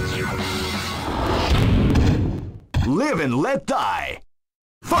 Live and let die.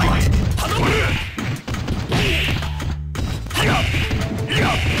 Fight!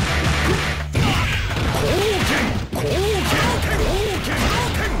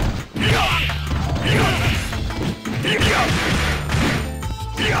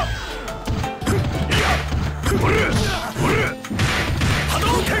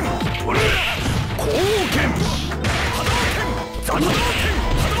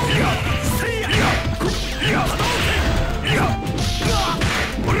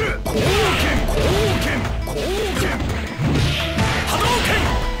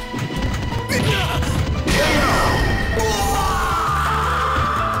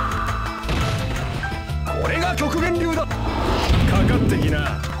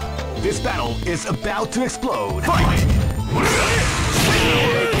 This battle is about to explode. Fight! With a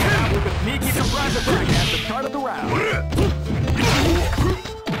sneaky surprise attack at the start of the round.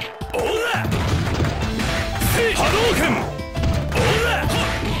 Hadouken!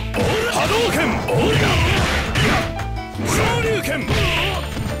 Hadouken! Shoryuken!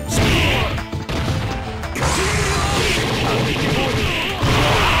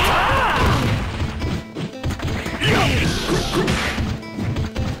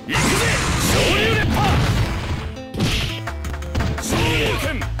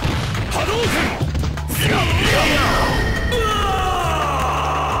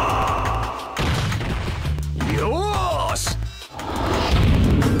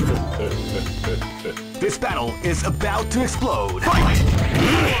 This battle is about to explode. Fight!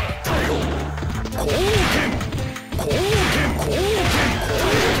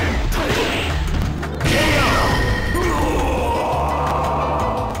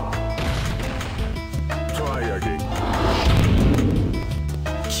 Try again.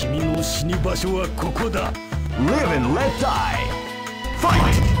 君の死に場所はここだ。 Live and let die. Fight! Wow,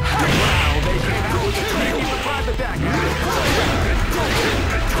 they came out with a sneaky surprise attack.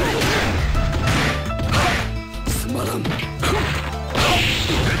 つまらん。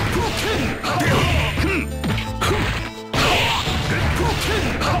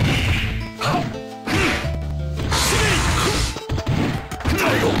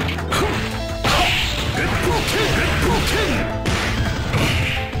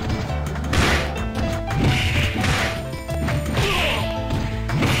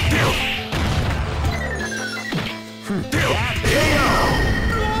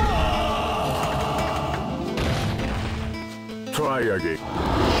Try again.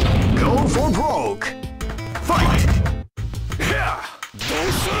 Go for broke. Fight!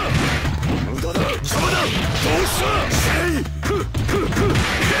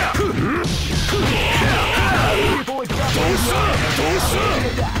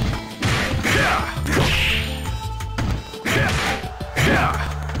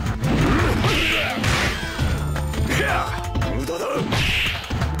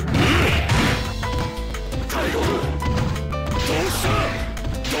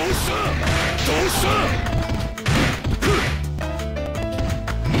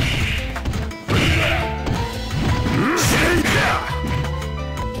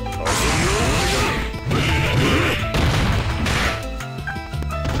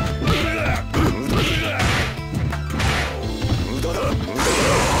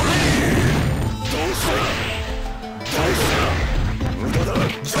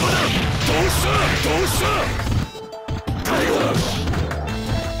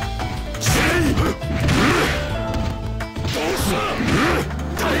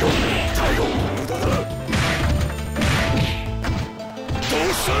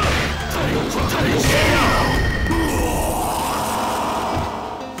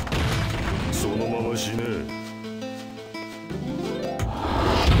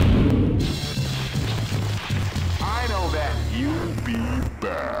 I know that you'll be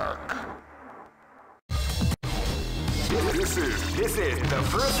back. This is the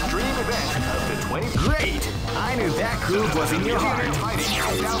first dream event of the 20. Great! I knew that groove was in your heart. Fighting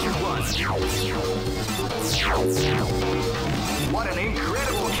 2001. What an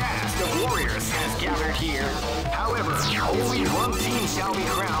incredible cast of warriors has gathered here. However, only one team shall be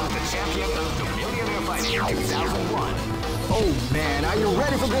crowned the champion of the Millionaire Fighting 2001. Oh man, are you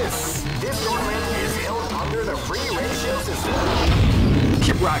ready for this? This tournament is held under the free ratio system.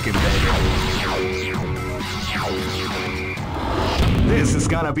 Keep rocking, baby. This is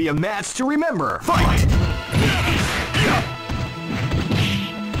gonna be a match to remember. Fight!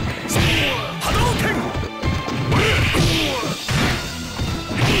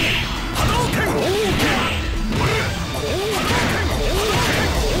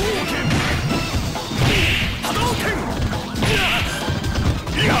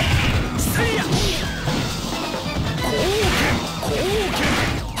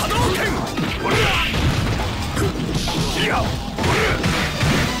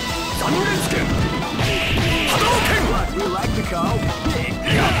 What we like to call big.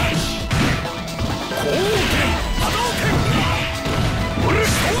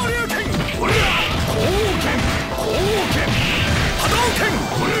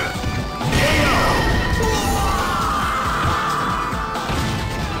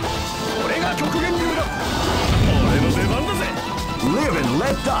 Live and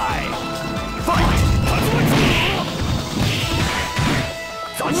let die. Fight!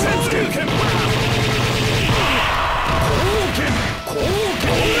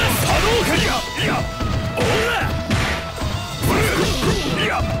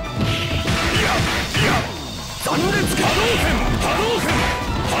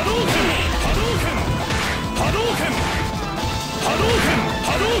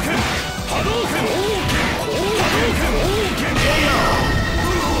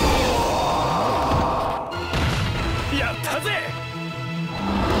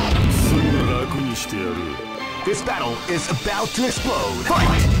 This battle is about to explode. Fight!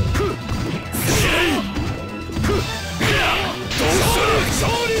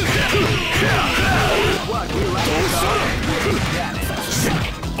 What we like to call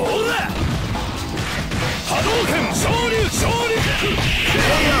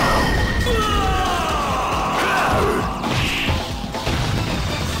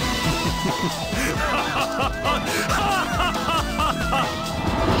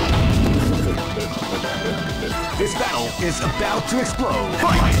This battle is about to explode.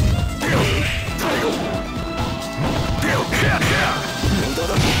 Fight!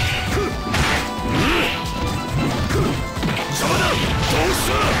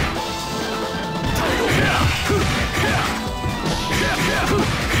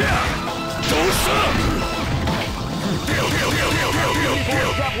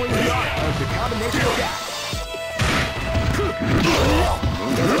 The combination attack.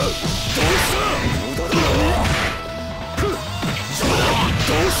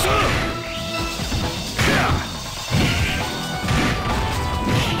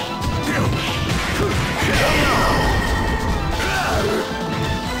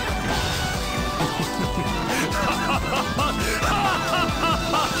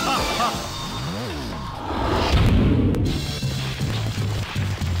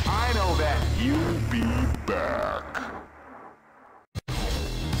 I know that you'll be back.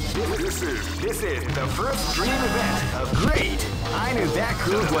 This is the first dream event of Great. I knew that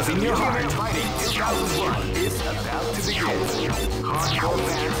groove was in your heart. Fighting 2001 is about to begin. Hardcore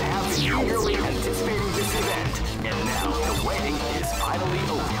fans have been eagerly anticipating this event, and now the waiting is finally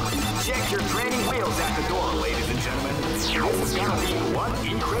over. Check your training wheels at the door, ladies and gentlemen. This is gonna be one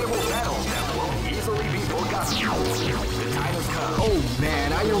incredible battle that won't easily be forgotten. The time has come. Oh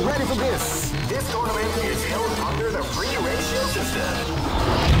man, are you ready for this? This tournament is held under the free ratio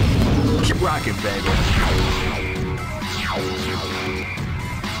system. Keep rocking, baby.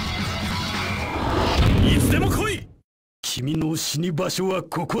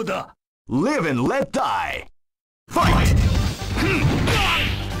 Live and let die. Fight!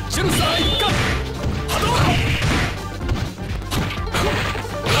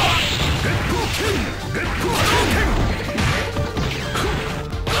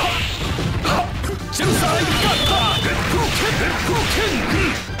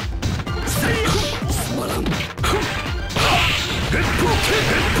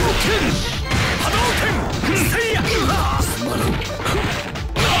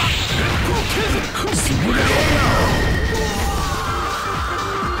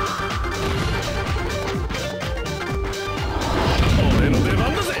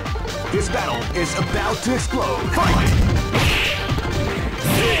 This battle is about to explode. Fight!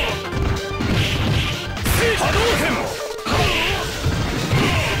 Hadouken!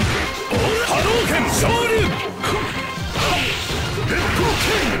 Hadouken! Shoryuken!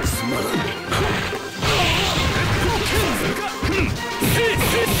 Hadouken!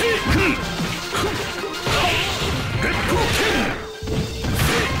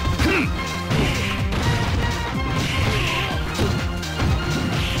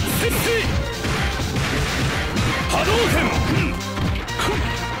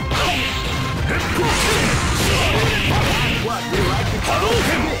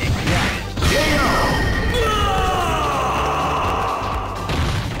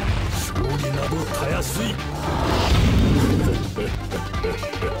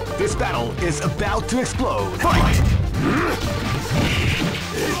 explode. Fight!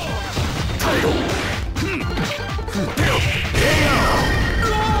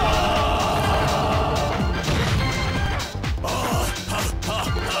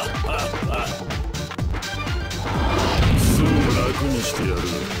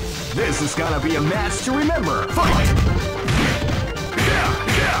 This is gonna be a match to remember. Fight!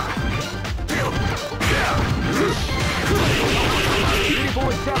 Beautiful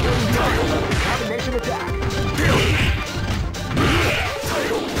and separating combination attack.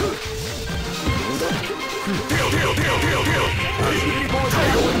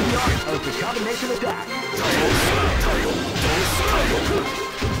 Of the combination attack.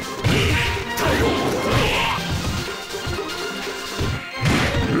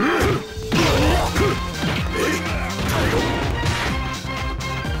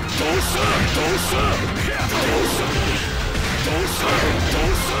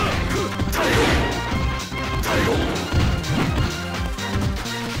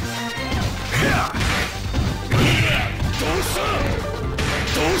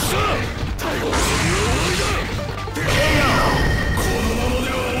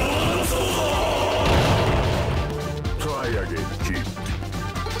 Try again, kid.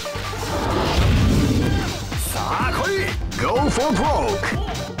 Go for broke.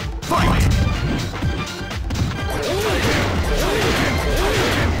 Fight!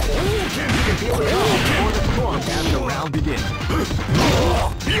 Before the storm as the round begins.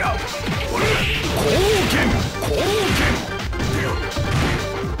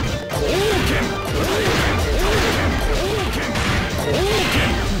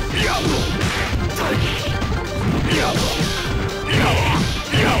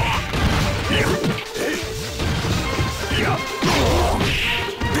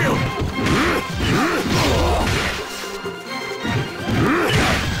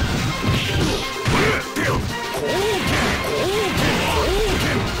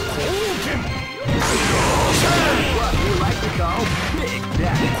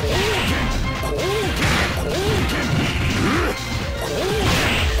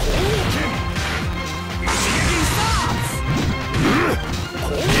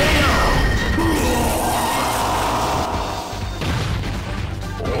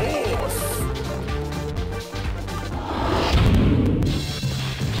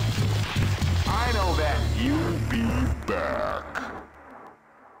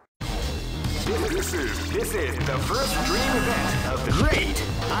 This is the first dream event of the great.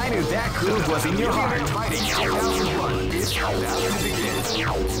 I knew that groove was in your heart. Fighting 2001 is about to begin.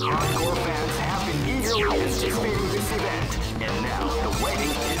 Hardcore fans have been eagerly anticipating this event, and now the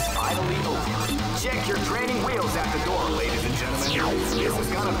waiting is finally over. Check your training wheels at the door, ladies and gentlemen. This is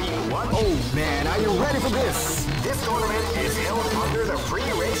gonna be one. Oh man, are you ready for this? This tournament is held under the free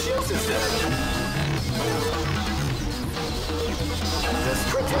ratio system. The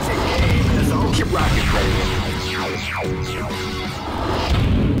strategic game is all. Keep rocking, baby.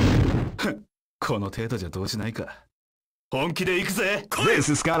 この程度じゃ動じないか。本気で行くぜ。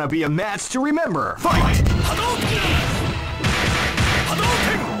 This is gonna be a match to remember. Fight! 波動拳波動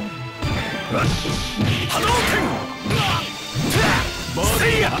拳ボデ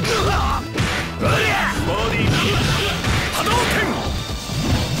ィ波動拳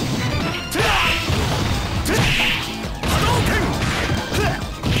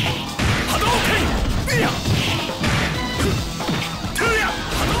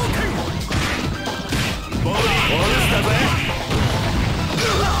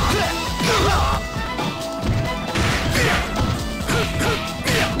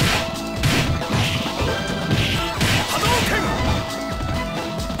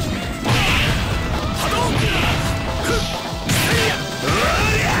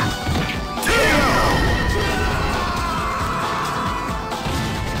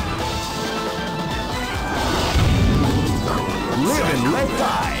Live and let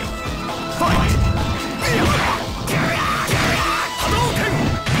die. Fight!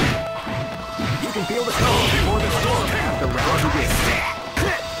 You can feel the cold before the storm as the round begins.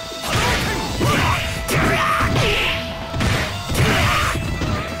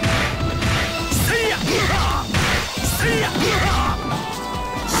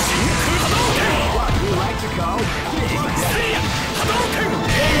 What you like to call Big Daddy.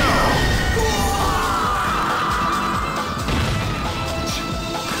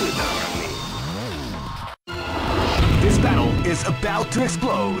 This battle is about to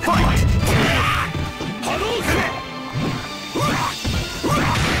explode. Fight!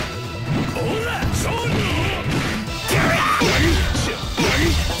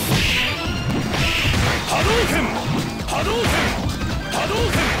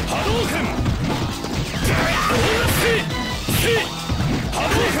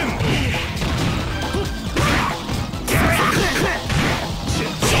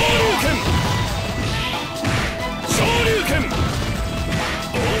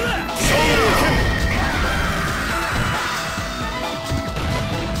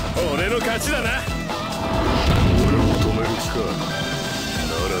 俺の勝ちだな。俺を止める気か。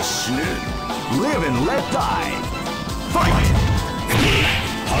なら死ね。 Live and let die. Fight.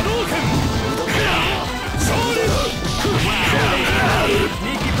 波動拳昇竜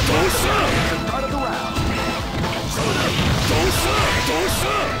どうした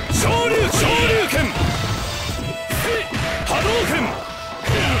昇竜拳波動拳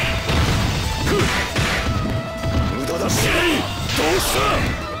無駄だしどうした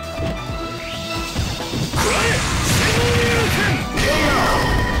くらえ昇竜拳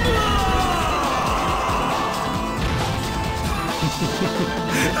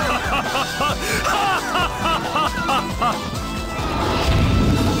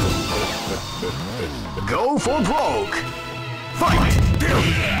Go for broke. Fight.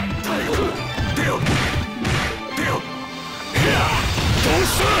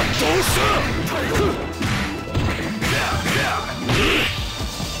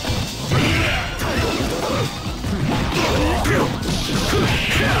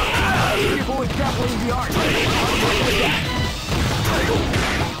 People is definitely the art.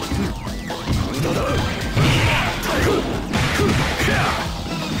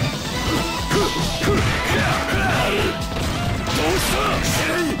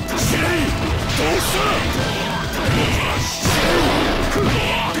どうした